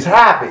child and she's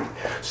happy.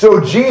 So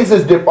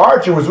Jesus'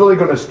 departure was really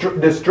going to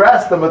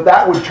distress them, but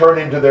that would turn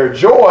into their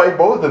joy,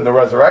 both in the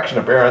resurrection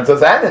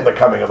appearances and in the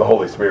coming of the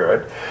Holy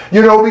Spirit.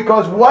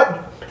 Because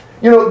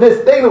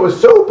this thing that was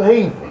so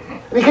painful.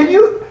 I mean, have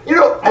you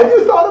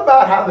thought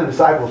about how the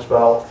disciples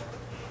felt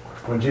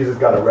when Jesus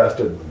got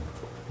arrested and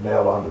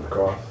nailed onto the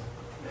cross?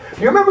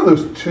 Do you remember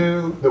those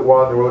two that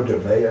were on the road to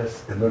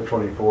Emmaus in Luke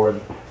 24?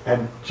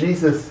 And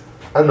Jesus,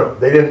 I don't know,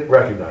 they didn't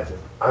recognize him.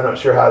 I'm not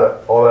sure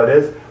all that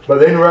is, but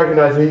they didn't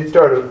recognize him. He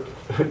started,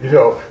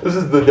 this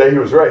is the day he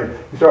was raised.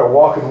 He started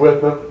walking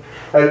with them,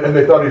 and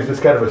they thought he was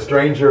just kind of a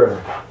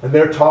stranger. And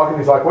they're talking.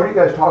 He's like, what are you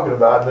guys talking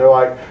about? And they're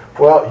like,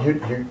 well, you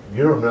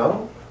don't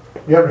know?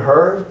 You haven't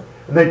heard?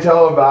 And they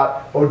tell him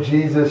about,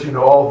 Jesus,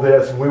 all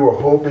this, and we were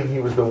hoping he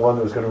was the one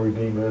that was going to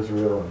redeem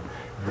Israel. And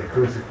they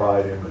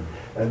crucified him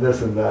and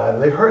this and that.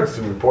 And they've heard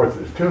some reports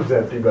that his tomb's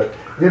empty, but,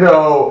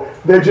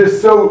 they're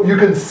just so, you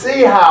can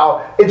see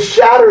how it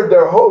shattered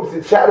their hopes,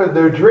 it shattered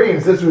their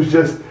dreams. This was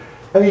just,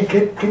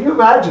 can you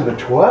imagine the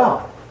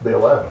 12, the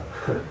 11?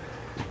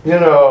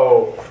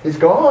 He's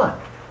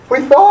gone.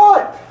 We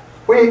thought.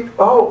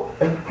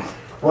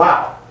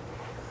 Wow.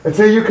 And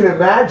so you can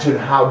imagine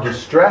how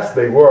distressed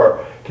they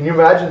were. Can you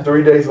imagine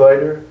 3 days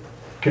later?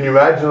 Can you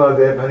imagine on the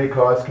day of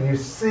Pentecost? Can you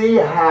see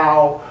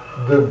how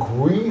the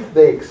grief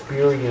they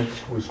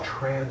experienced was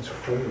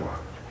transformed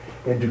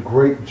into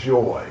great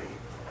joy?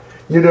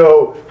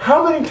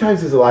 How many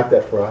times is it like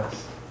that for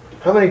us?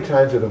 How many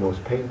times are the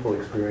most painful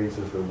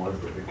experiences the ones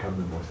that become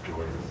the most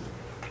joyous?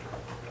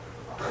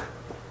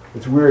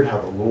 It's weird how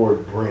the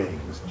Lord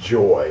brings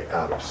joy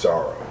out of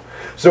sorrow.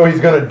 So he's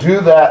going to do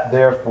that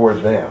there for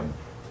them.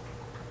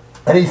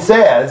 And he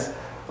says,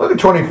 look at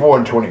 24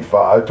 and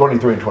 25,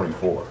 23 and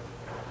 24.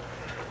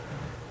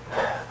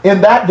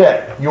 In that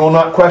day, you will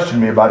not question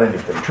me about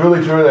anything.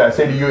 Truly, truly, I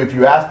say to you, if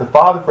you ask the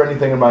Father for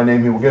anything in my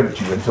name, he will give it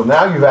to you. Until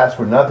now, you've asked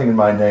for nothing in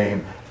my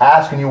name.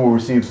 Ask and you will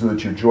receive so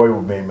that your joy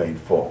will be made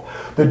full.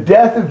 The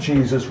death of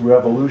Jesus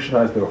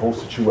revolutionized their whole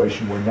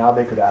situation where now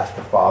they could ask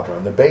the Father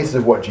on the basis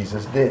of what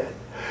Jesus did.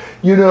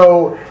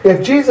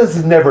 If Jesus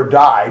has never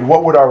died,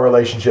 what would our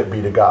relationship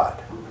be to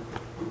God?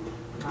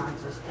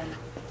 Non-existent.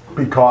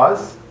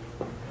 Because?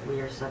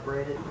 We are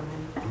separated from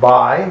him.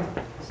 By?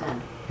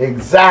 Sin.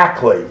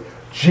 Exactly.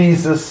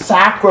 Jesus'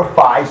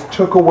 sacrifice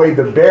took away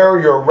the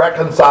barrier,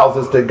 reconciles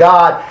us to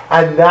God,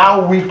 and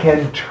now we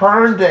can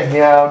turn to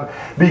him,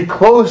 be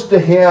close to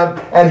him,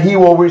 and he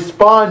will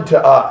respond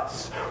to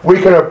us. We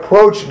can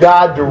approach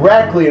God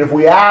directly, and if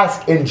we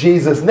ask in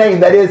Jesus' name,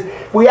 that is,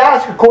 if we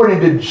ask according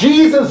to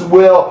Jesus'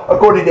 will,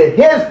 according to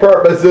his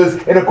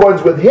purposes, in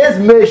accordance with his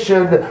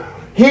mission,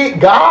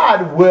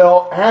 God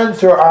will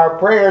answer our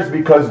prayers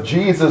because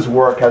Jesus'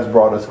 work has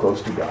brought us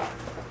close to God.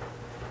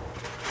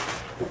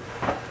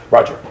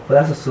 Roger. But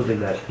that's assuming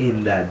that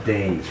in that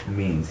day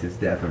means his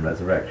death and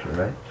resurrection,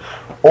 right?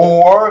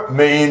 Or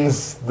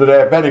means the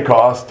day of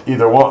Pentecost,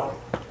 either one.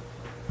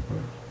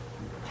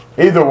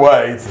 Either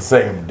way, it's the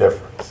same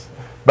difference.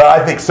 But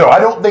I think so. I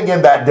don't think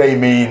in that day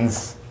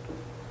means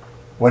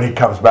when he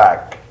comes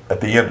back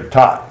at the end of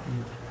time.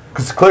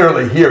 Because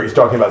clearly here he's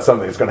talking about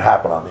something that's going to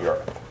happen on the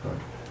earth.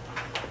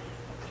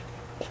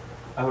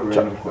 I have a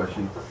random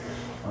question.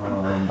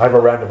 I have a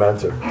random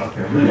answer.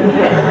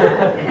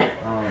 Okay.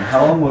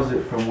 How long was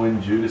it from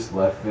when Judas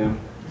left them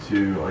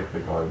to the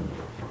garden?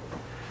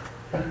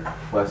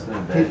 Less than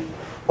a day.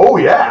 Oh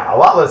yeah, a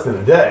lot less than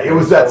a day. It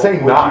was that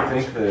same night. Do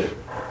you think that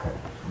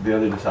the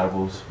other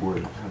disciples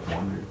would have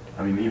wondered?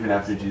 I mean, even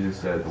after Jesus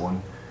said, the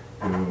one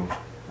who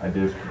I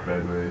did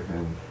bread with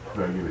and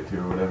who I give it to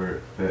or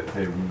whatever, that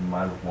they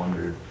might have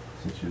wondered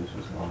since Jesus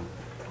was gone.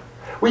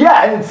 Well,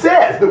 yeah, and it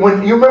says that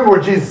when you remember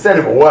when Jesus sent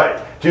him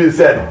away, Jesus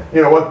said,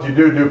 what did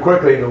you do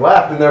quickly, and he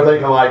left, and they're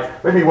thinking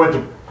maybe he went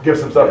to give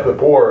some stuff to the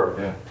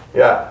poor.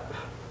 Yeah.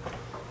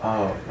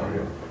 Oh,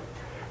 okay.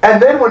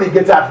 And then when he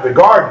gets out to the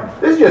garden,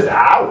 this is just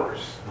hours,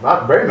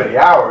 not very many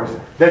hours,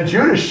 then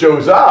Judas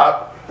shows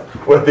up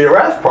with the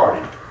arrest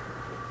party.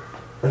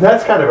 And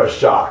that's kind of a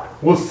shock.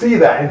 We'll see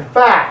that. In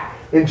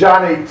fact, in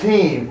John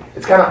 18,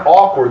 it's kind of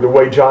awkward the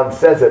way John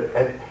says it,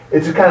 and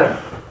it's just kind of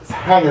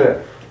hanging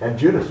it, and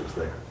Judas was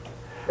there.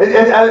 And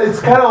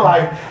it's kind of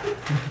like,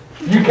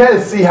 you kind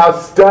of see how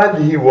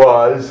stunned he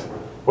was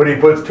when he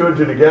puts two and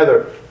two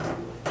together.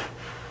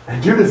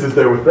 And Judas is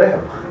there with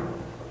them.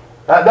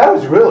 That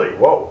was really,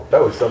 whoa,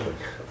 that was something.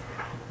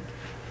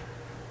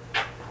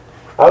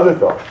 Other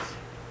thoughts?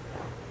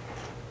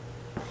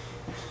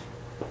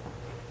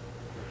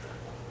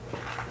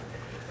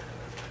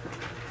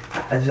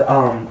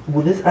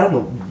 Well, this, I don't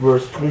know,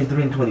 verse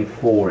 23 and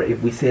 24,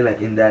 if we say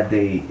in that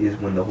day is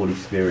when the Holy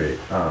Spirit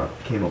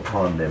came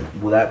upon them,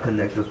 will that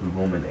connect us with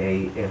Romans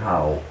 8 and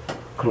how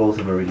close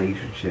of a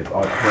relationship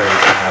our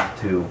prayers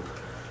have to,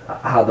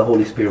 how the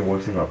Holy Spirit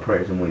works in our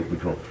prayers in ways we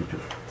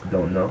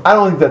don't know? I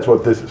don't think that's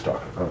what this is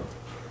talking about.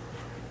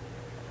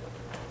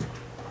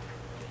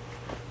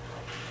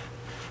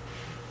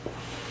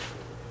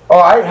 All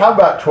right, how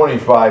about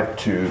 25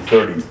 to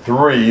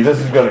 33? This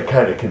is going to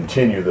kind of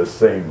continue the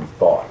same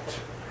thought.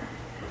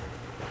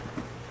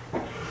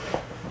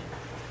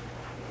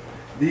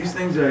 These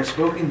things I have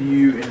spoken to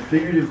you in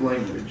figurative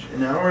language.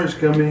 An hour is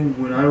coming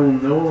when I will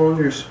no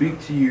longer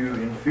speak to you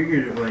in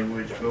figurative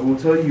language, but will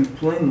tell you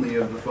plainly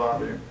of the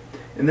Father.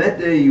 In that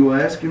day you will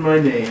ask in my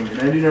name,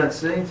 and I do not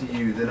say to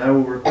you that I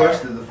will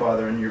request of the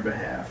Father on your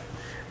behalf.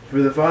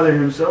 For the Father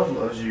himself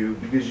loves you,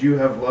 because you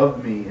have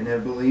loved me, and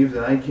have believed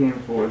that I came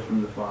forth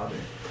from the Father.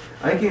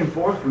 I came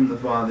forth from the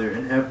Father,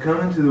 and have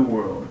come into the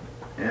world,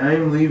 and I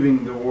am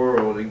leaving the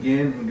world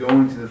again and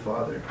going to the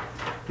Father.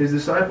 His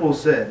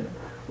disciples said,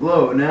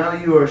 Lo, now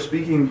you are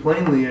speaking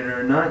plainly and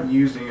are not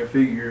using a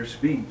figure of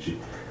speech.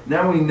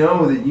 Now we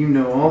know that you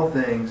know all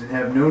things and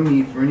have no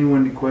need for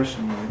anyone to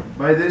question you.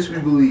 By this we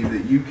believe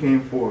that you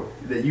came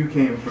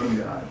from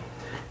God.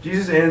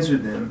 Jesus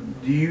answered them,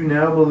 Do you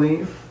now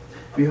believe?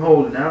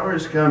 Behold, an hour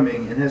is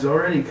coming and has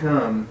already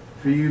come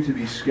for you to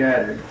be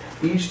scattered,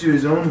 each to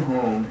his own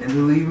home, and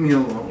to leave me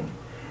alone.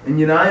 And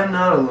yet I am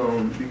not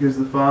alone, because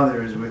the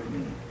Father is with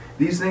me.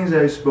 These things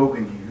I have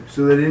spoken to you,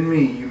 so that in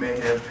me you may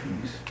have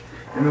peace.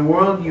 In the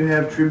world you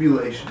have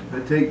tribulation,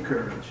 but take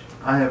courage.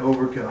 I have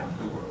overcome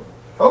the world.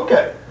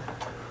 Okay.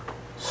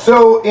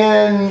 So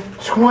in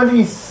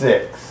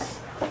 26,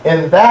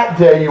 in that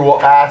day you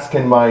will ask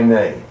in my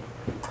name.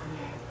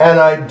 And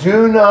I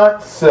do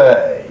not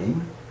say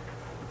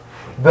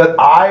that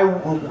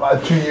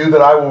to you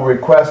that I will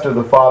request of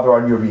the Father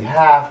on your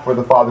behalf, for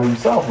the Father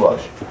himself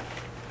loves you,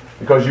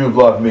 because you have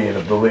loved me and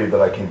have believed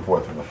that I came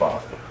forth from the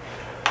Father.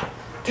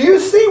 Do you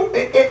see,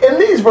 in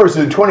these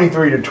verses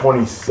 23 to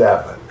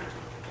 27,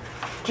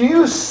 do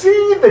you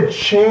see the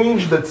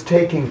change that's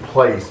taking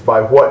place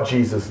by what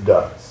Jesus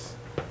does?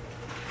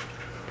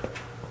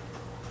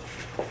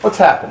 What's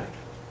happening?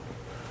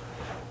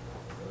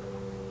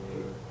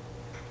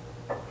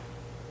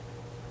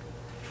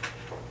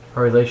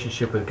 Our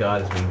relationship with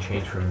God is being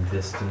changed from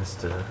distance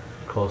to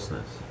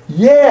closeness.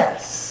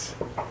 Yes.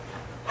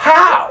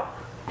 How?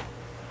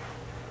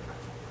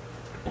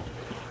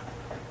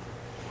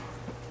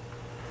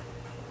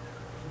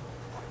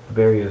 The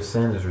barrier of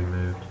sin is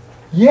removed.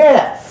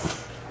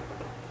 Yes.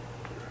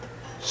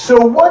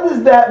 So what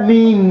does that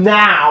mean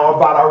now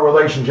about our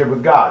relationship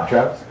with God,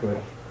 Travis? Go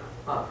ahead.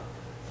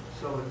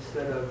 So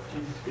instead of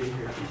Jesus being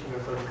here teaching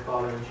us of the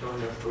Father and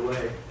showing us the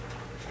way,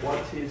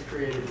 once he has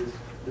created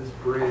this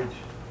bridge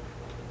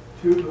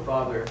to the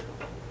Father,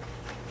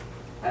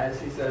 as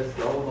he says,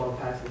 the old law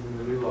passes and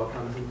the new law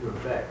comes into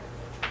effect.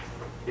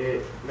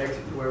 It makes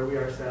it to where we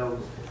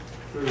ourselves,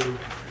 through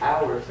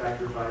our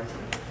sacrifice,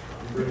 and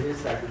through his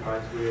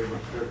sacrifice, we are able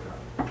to serve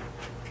God.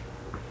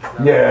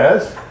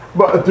 Yes,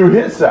 but through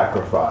his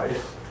sacrifice.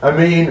 I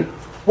mean,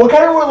 what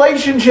kind of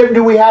relationship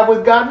do we have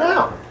with God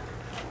now?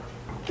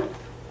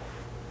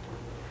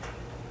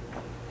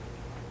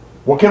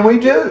 What can we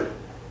do?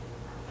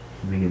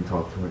 We can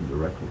talk to him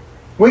directly.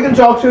 We can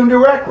talk to him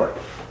directly.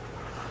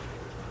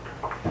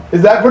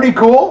 Is that pretty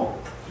cool?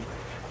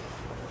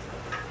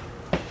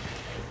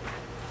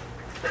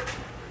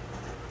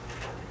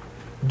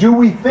 Do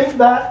we think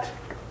that?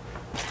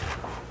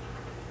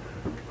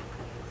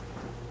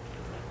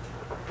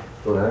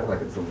 Don't act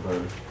like it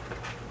sometimes.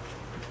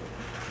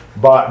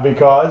 But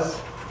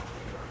because?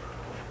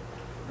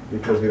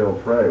 Because we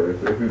don't pray.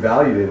 If we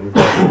valued it and we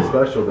thought it was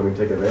special, then we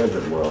take advantage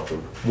of it more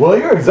often. Well,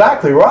 you're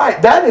exactly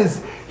right. That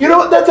is,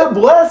 that's a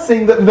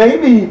blessing that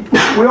maybe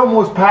we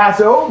almost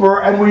pass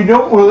over and we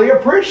don't really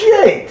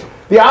appreciate.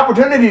 The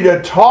opportunity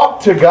to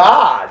talk to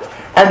God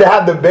and to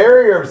have the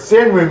barrier of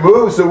sin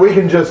removed so we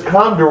can just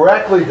come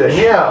directly to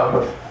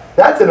him.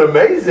 That's an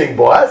amazing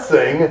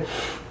blessing.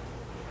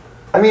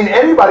 I mean,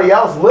 anybody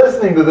else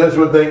listening to this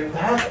would think,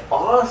 that's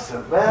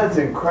awesome, that's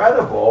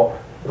incredible.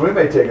 And we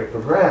may take it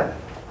for granted.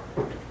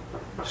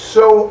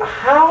 So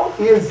how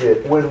is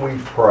it when we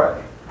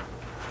pray?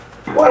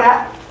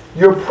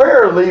 Your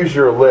prayer leaves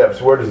your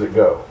lips. Where does it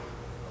go?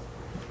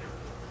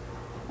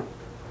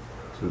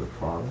 To the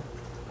Father.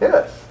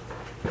 Yes.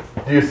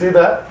 Do you see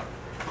that?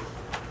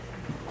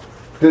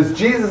 Does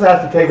Jesus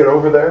have to take it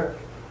over there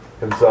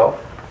himself?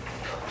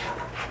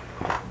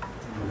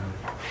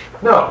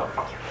 No.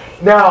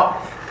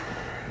 Now,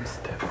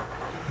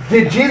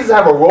 did Jesus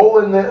have a role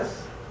in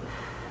this?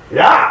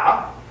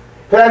 Yeah.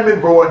 If it hadn't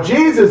been for what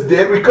Jesus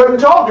did, we couldn't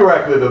talk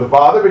directly to the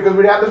Father because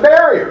we'd have the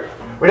barrier.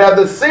 We'd have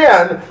the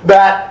sin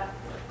that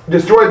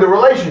destroyed the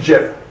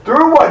relationship.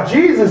 Through what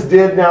Jesus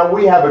did, now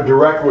we have a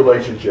direct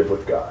relationship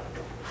with God.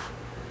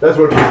 That's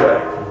what we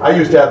say. I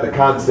used to have the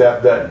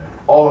concept that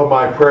all of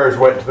my prayers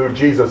went through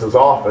Jesus'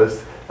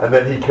 office and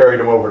then he carried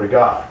them over to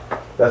God.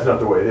 That's not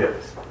the way it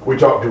is. We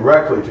talk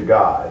directly to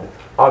God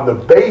on the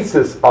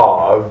basis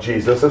of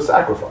Jesus'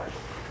 sacrifice.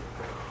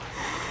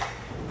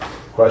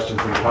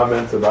 Questions and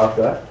comments about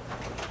that?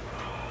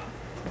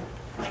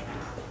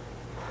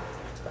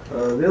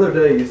 The other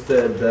day you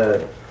said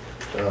that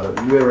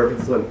you made a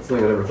reference to something I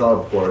never thought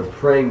of before,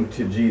 praying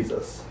to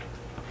Jesus.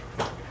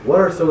 What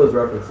are some of those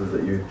references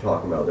that you're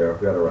talking about there? I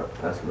forgot to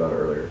ask about it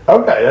earlier.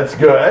 Okay, that's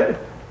good.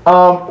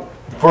 1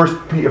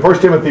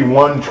 Timothy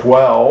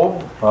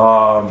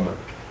 1:12.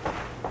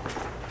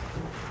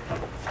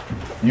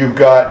 You've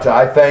got,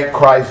 I thank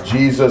Christ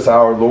Jesus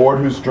our Lord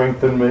who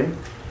strengthened me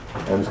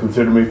and has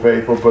considered me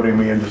faithful, putting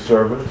me into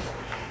service.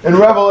 In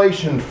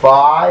Revelation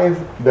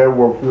 5, there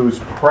was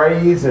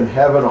praise in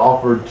heaven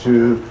offered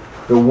to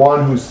the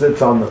one who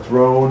sits on the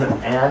throne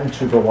and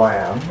to the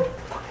Lamb.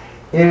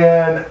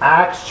 In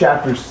Acts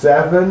chapter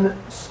 7,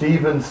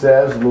 Stephen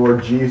says,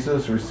 Lord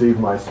Jesus, receive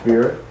my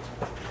spirit.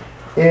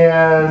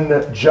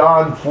 In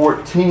John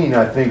 14,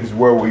 I think is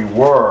where we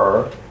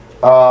were,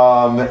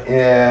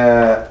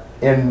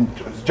 in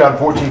John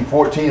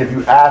 14:14, if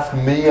you ask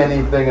me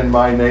anything in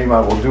my name, I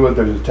will do it.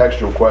 There's a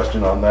textual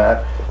question on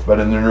that, but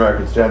in the New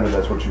American Standard,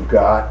 that's what you've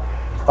got.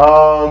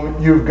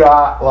 You've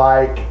got,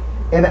 like,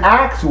 in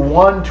Acts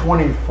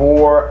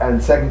 1:24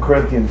 and 2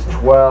 Corinthians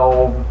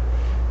 12,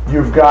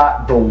 you've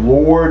got the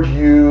Lord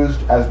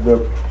used as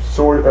the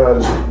sort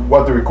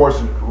what the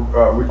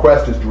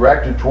request is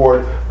directed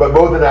toward, but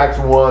both in Acts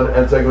 1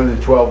 and 2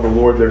 Corinthians 12, the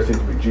Lord there seems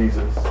to be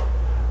Jesus.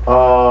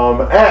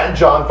 And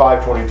John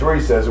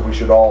 5:23 says that we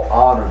should all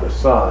honor the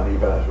Son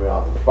even as we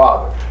honor the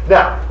Father.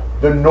 Now,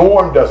 The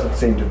norm doesn't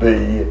seem to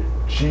be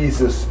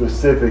Jesus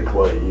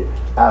specifically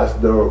as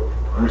the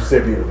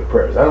recipient of the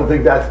prayers. I don't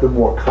think that's the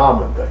more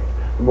common thing.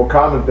 The more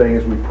common thing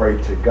is we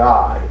pray to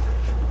God.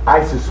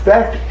 I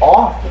suspect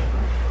often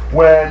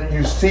when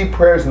you see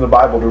prayers in the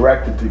Bible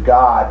directed to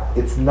God,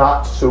 it's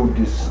not so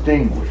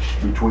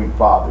distinguished between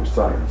Father,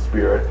 Son, and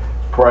Spirit,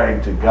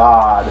 praying to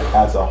God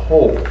as a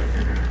whole.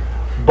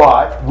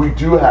 But we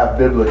do have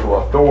biblical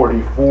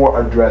authority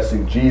for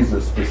addressing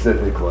Jesus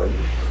specifically.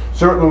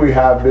 Certainly we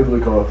have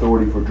biblical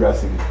authority for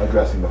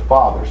addressing the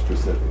Father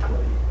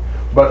specifically.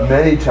 But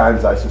many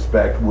times I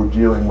suspect we're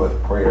dealing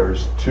with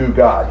prayers to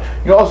God.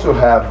 You also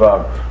have,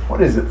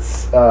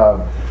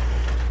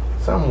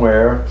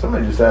 somewhere,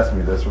 somebody just asked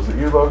me this. Was it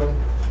you, Logan?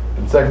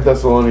 In 2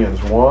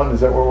 Thessalonians 1, is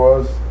that where it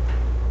was?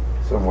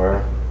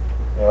 Somewhere.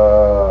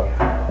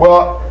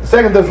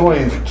 2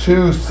 Thessalonians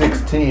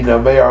 2:16, now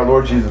may our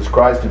Lord Jesus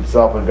Christ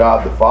himself and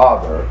God the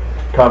Father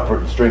comfort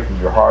and strengthen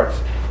your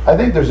hearts. I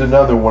think there's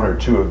another one or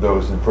two of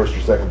those in 1st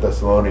or 2nd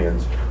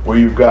Thessalonians where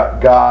you've got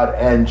God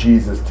and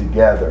Jesus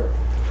together.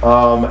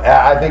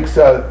 I think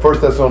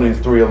 1 Thessalonians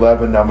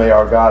 3:11, now may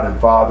our God and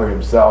Father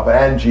himself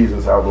and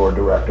Jesus our Lord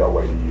direct our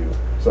way to you.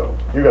 So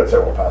you've got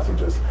several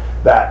passages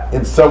that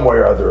in some way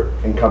or other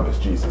encompass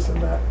Jesus in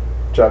that.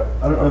 Chuck?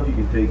 I don't know if you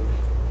can take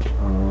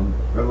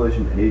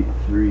Revelation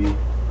 8:3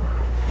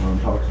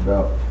 talks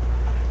about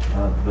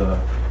the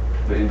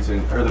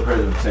incense or the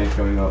prayers of the saints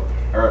coming up,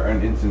 or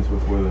an incense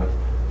before the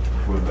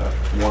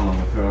one on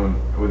the throne.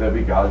 Would that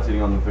be God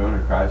sitting on the throne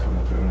or Christ on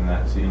the throne in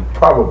that scene?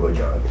 Probably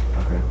God.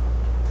 Okay.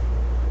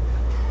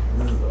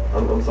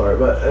 I'm sorry,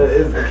 but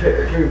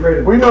can we pray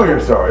to... We know you're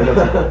sorry. How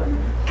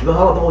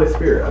about the Holy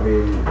Spirit? I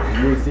mean,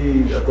 do we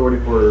see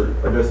authority for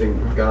addressing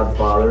God the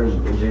Father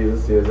and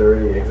Jesus? Is there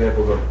any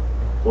examples of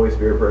Holy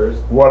Spirit prayers?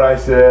 What I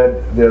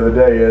said the other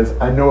day is,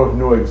 I know of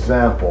no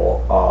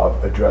example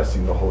of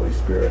addressing the Holy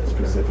Spirit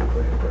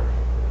specifically in prayer.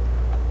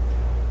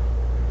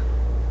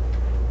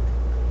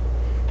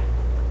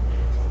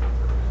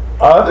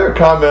 Other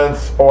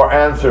comments or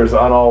answers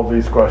on all of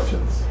these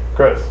questions?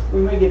 Chris? We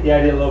may get the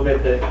idea a little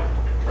bit that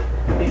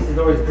at least it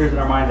always appears in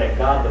our mind that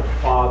God the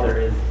Father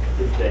is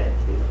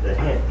the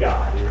head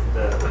God, is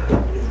the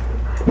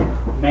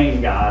main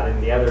God,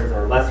 and the others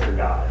are lesser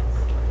gods.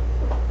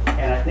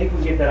 And I think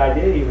we get that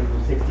idea even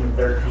from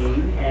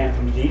 16:13 and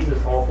from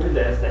Jesus all through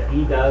this, that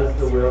he does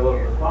the will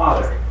of the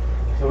Father.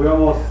 So we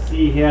almost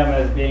see him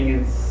as being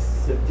in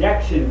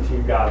subjection to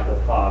God the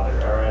Father,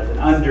 or as an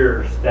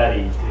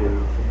understudy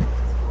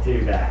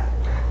to that.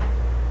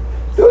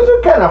 Those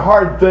are kind of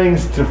hard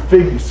things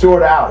to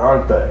sort out,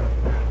 aren't they?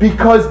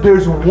 Because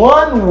there's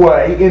one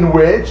way in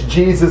which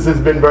Jesus has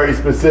been very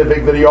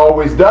specific that he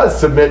always does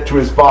submit to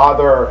his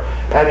Father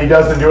and he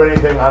doesn't do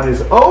anything on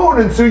his own.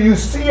 And so you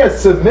see a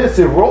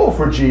submissive role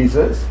for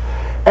Jesus.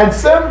 And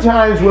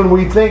sometimes when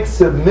we think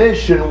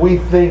submission, we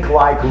think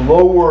like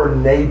lower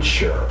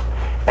nature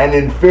and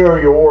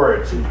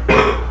inferiority.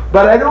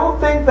 But I don't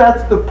think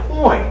that's the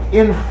point.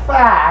 In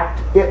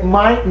fact, it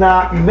might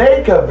not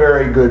make a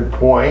very good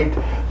point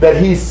that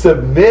he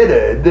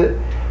submitted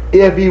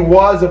if he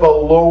was of a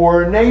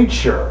lower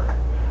nature.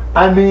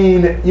 I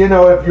mean, if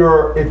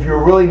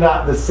you're really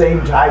not the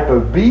same type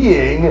of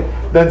being,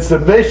 then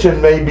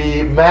submission may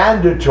be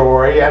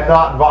mandatory and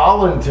not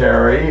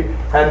voluntary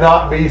and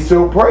not be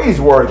so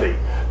praiseworthy.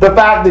 The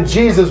fact that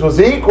Jesus was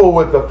equal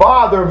with the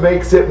Father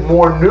makes it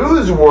more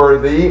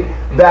newsworthy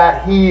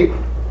that he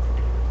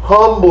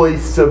humbly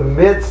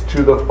submits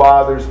to the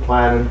Father's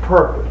plan and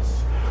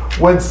purpose.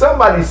 When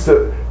somebody,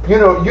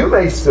 you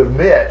may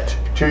submit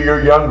to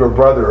your younger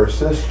brother or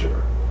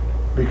sister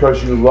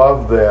because you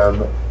love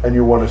them and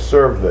you want to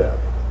serve them.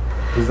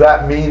 Does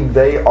that mean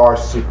they are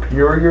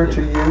superior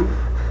to you?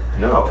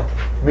 No.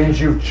 It means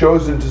you've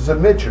chosen to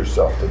submit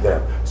yourself to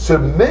them.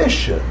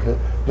 Submission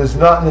does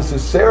not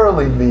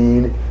necessarily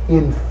mean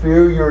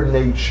inferior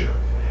nature.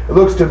 It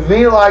looks to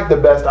me like the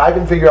best I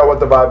can figure out what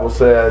the Bible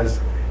says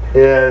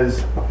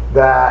is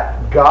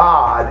that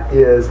God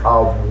is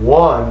of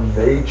one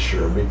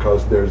nature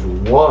because there's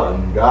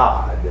one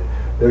God.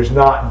 There's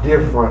not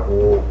different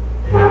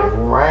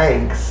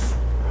ranks,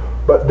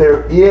 but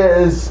there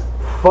is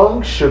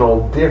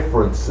functional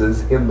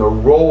differences in the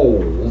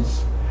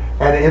roles.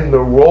 And in the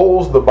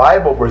roles the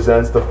Bible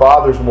presents, the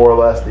Father's more or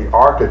less the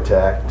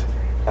architect,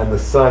 and the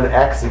Son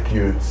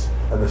executes,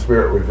 and the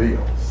Spirit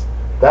reveals.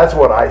 That's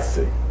what I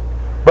see.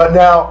 But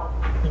now,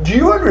 do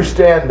you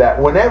understand that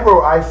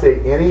whenever I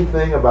say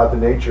anything about the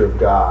nature of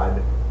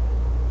God,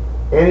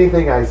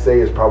 anything I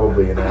say is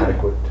probably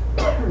inadequate?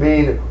 I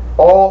mean,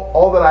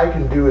 all that I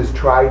can do is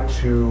try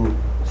to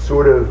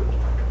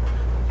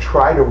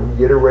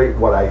reiterate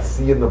what I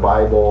see in the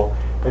Bible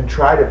and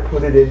try to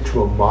put it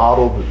into a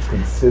model that's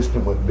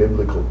consistent with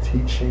biblical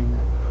teaching.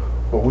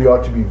 But we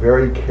ought to be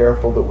very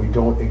careful that we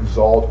don't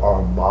exalt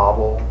our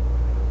model.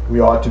 We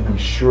ought to be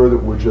sure that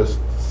we're just,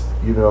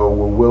 we're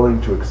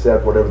willing to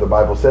accept whatever the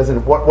Bible says.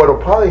 And what will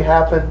probably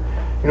happen,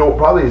 what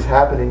probably is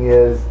happening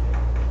is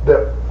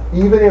that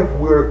even if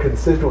we're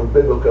consistent with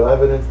biblical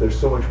evidence, there's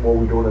so much more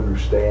we don't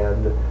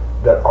understand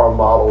that our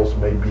models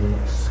may be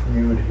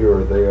skewed here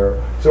or there.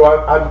 So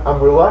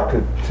I'm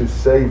reluctant to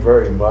say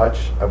very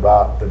much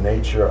about the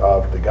nature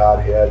of the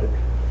Godhead,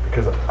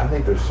 because I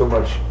think there's so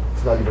much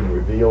it's not even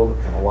revealed,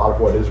 and a lot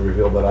of what is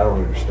revealed that I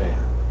don't understand.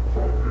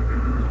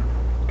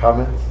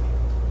 Comments?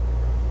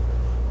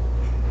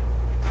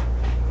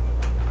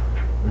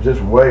 We're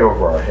just way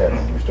over our heads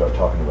when we start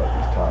talking about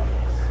these topics.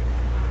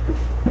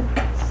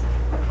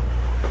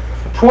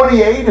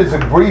 28 is a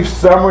brief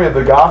summary of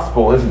the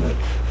gospel, isn't it?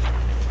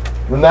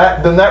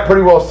 Doesn't that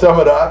pretty well sum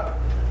it up?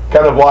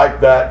 Kind of like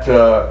that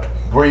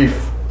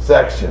brief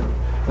section.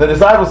 The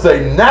disciples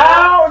say,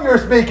 now you're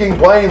speaking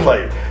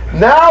plainly.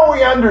 Now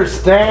we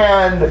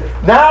understand.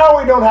 Now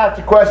we don't have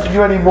to question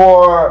you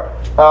anymore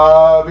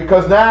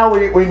because now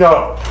we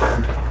know.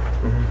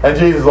 And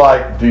Jesus is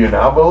like, do you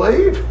now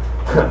believe?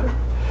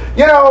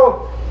 You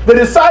know, the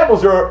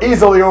disciples are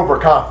easily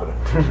overconfident.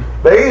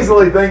 They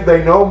easily think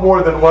they know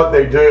more than what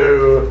they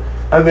do,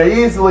 and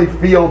they easily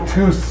feel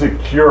too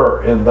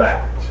secure in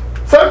that.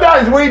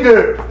 Sometimes we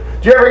do.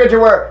 Do you ever get to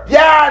where,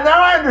 yeah,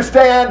 now I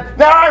understand,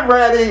 now I'm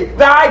ready,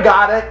 now I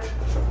got it?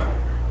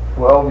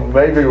 Well,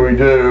 maybe we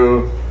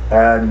do,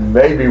 and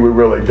maybe we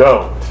really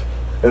don't.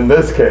 In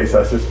this case,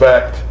 I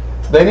suspect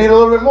they need a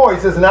little bit more. He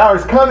says, an hour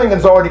is coming and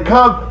it's already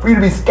come for you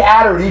to be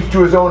scattered, each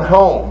to his own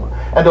home,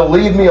 and to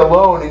leave me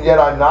alone, and yet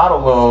I'm not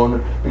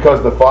alone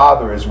because the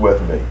Father is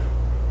with me.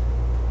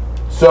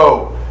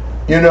 So,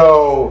 you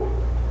know,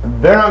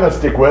 they're not going to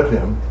stick with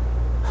him.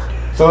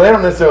 So they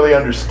don't necessarily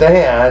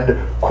understand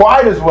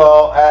quite as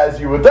well as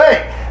you would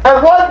think.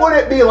 And what would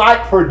it be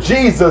like for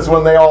Jesus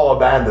when they all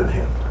abandoned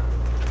him?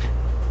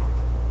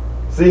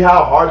 See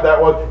how hard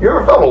that was? You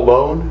ever felt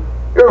alone?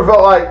 You ever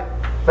felt like,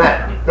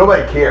 man,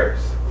 nobody cares?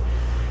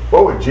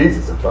 What would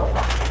Jesus have felt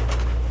like?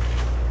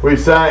 We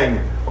sang,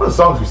 one of the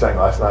songs we sang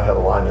last night had a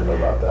line in there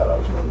about that, I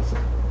was noticing.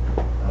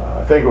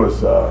 I think it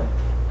was,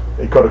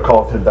 they could have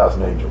called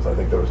 10,000 angels. I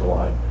think there was a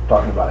line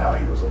talking about how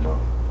he was alone.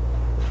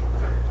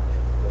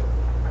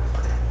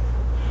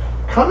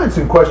 Comments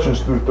and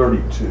questions through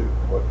 32.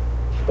 What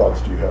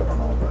thoughts do you have on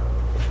all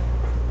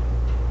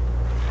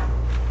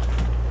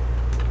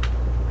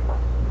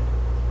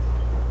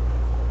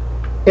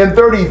that? In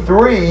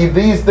 33,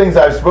 these things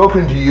I've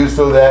spoken to you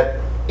so that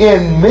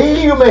in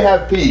me you may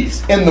have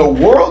peace. In the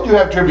world you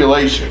have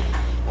tribulation.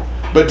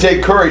 But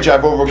take courage,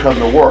 I've overcome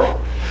the world.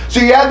 So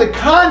you have the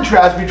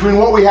contrast between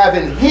what we have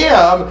in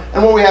him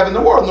and what we have in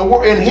the world.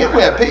 In him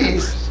we have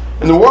peace.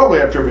 In the world we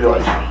have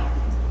tribulation.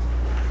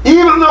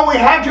 Even though we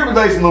have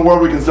tribulation in the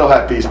world, we can still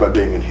have peace by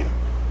being in him.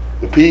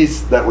 The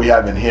peace that we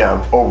have in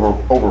him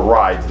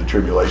overrides the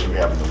tribulation we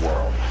have in the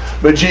world.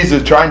 But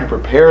Jesus is trying to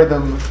prepare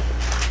them.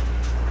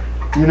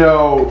 You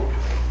know,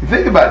 you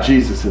think about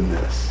Jesus in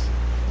this.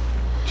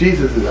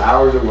 Jesus is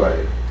hours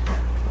away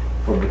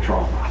from the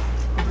trauma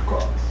of the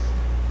cross.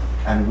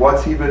 And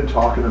what's he been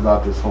talking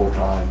about this whole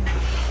time?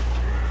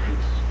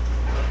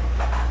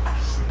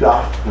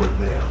 Stuff for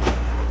them.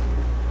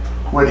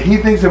 When he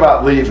thinks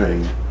about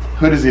leaving,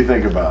 who does he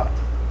think about?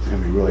 It's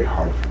going to be really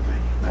hard for me.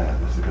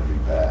 Man, this is going to be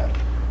bad.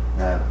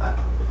 Man,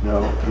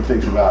 no, he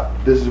thinks about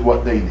this is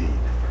what they need.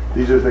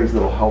 These are things that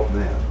will help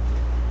them.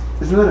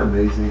 Isn't that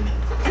amazing?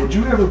 Would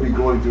you ever be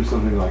going through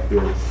something like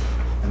this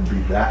and be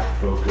that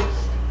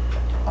focused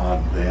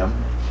on them?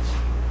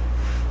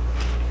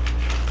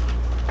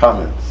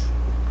 Comments?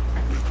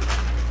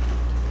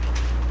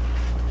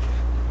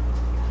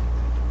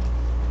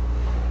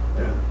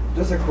 Yeah.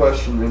 Just a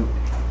question in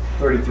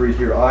 33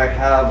 here. I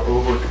have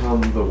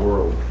overcome the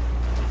world.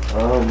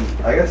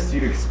 I guess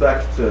you'd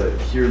expect to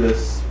hear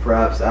this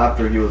perhaps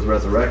after he was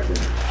resurrected.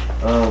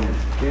 Can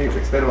you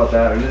expand about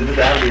that? And does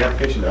that have the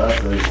application to us?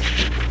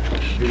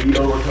 Did he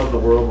overcome the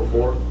world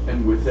before?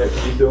 And with that,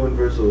 can you throw in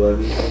verse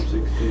 11 from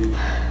 16?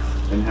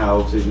 And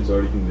how Satan's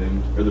already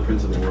condemned, or the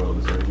prince of the world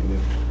is already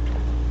condemned.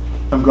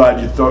 I'm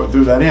glad you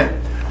threw that in.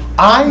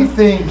 I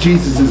think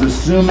Jesus is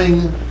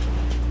assuming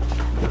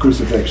the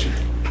crucifixion.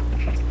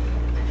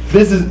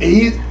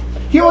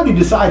 He already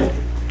decided it.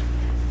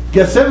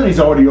 Gethsemane's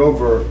already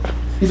over.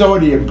 He's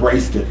already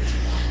embraced it.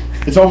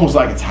 It's almost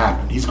like it's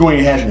happened. He's going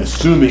ahead and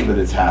assuming that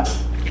it's happened.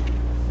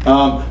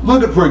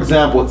 Look at, for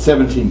example, at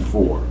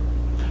 17:4.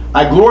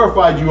 I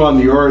glorified you on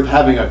the earth,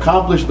 having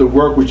accomplished the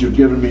work which you've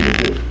given me to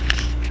do.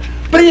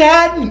 But he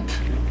hadn't.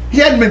 He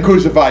hadn't been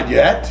crucified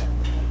yet.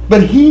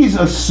 But he's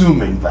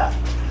assuming that.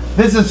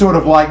 This is sort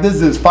of like, this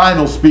is his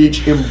final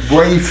speech,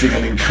 embracing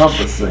and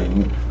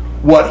encompassing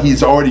what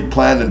he's already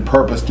planned and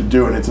purposed to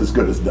do, and it's as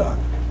good as done.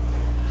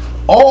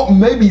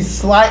 Maybe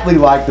slightly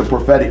like the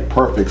prophetic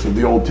perfects of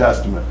the Old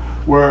Testament,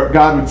 where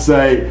God would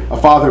say, a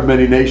father of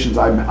many nations,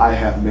 I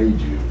have made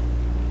you.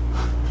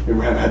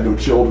 Abraham had no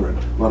children,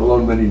 let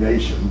alone many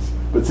nations.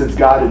 But since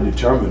God had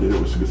determined it, it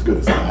was as good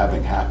as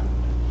having happened.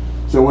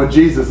 So when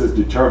Jesus has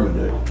determined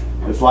it,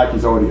 it's like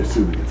he's already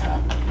assuming it's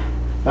happened.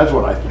 That's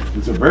what I think.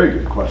 It's a very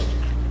good question.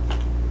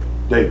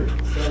 David.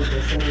 So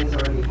the sins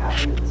already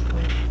happened at this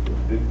point?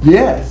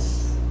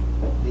 Yes.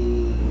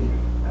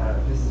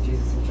 This is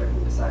Jesus instructing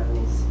the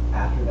disciples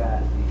after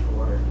that,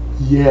 before.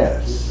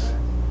 Yes.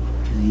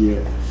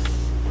 Yes.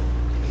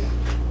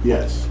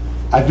 Yes.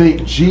 I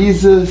think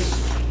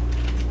Jesus.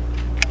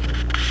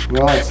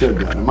 Well, I said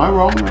that. Am I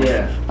wrong?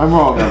 Yeah. I'm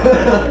wrong.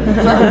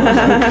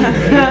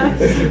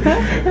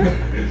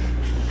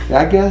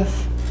 I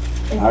guess.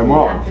 I'm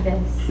wrong.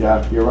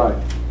 Yeah, you're right.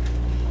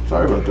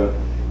 Sorry about that.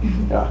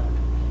 Yeah.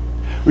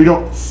 We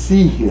don't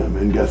see him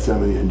in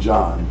Gethsemane and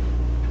John.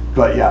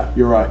 But yeah,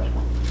 you're right.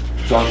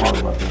 So I'm wrong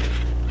about that.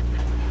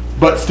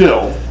 But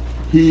still,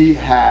 he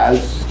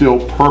has still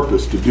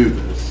purpose to do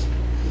this.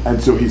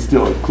 And so he's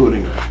still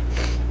including it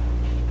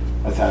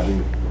as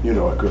having,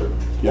 occurred.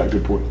 Yeah,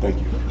 good point. Thank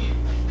you.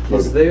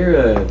 Is there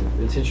a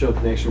intentional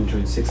connection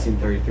between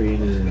 16:33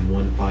 and then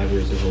 1:5 where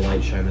it says the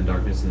light shine in the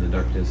darkness and the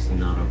darkness did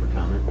not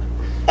overcome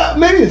it?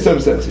 Maybe in some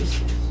senses.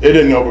 It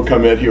didn't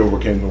overcome it, he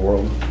overcame the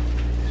world.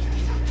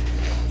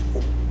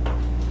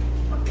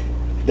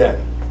 Dan.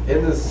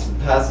 In this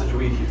passage,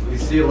 we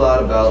see a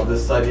lot about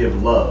this idea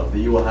of love, that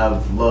you will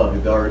have love,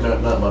 or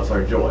not love,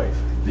 sorry, joy.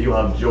 That you will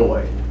have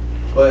joy.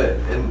 But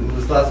in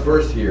this last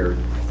verse here,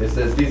 it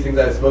says, "These things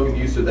I have spoken to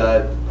you so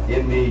that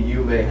in me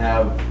you may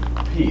have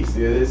peace."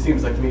 It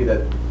seems like to me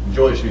that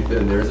joy should be fit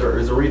in there. Is there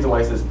a reason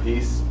why it says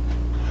peace?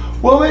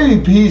 Well,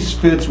 maybe peace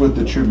fits with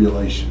the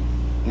tribulation.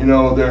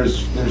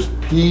 There's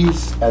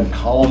peace and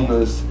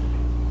calmness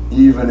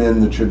even in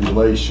the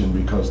tribulation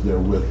because they're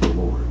with the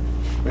Lord.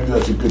 Maybe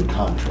that's a good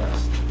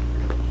contrast.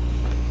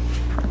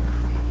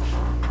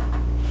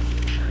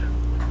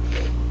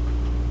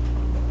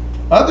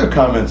 Other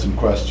comments and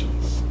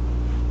questions?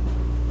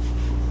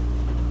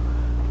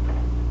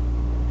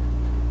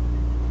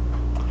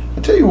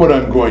 I'll tell you what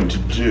I'm going to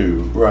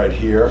do right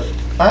here.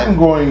 I'm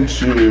going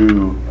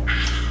to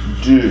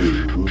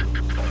do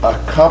a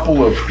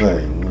couple of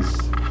things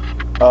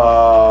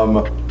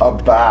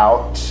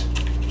about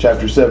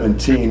chapter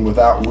 17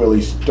 without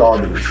really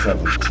starting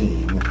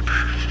 17.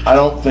 I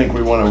don't think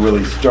we want to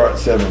really start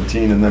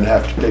 17 and then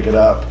have to pick it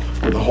up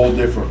with a whole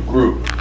different group.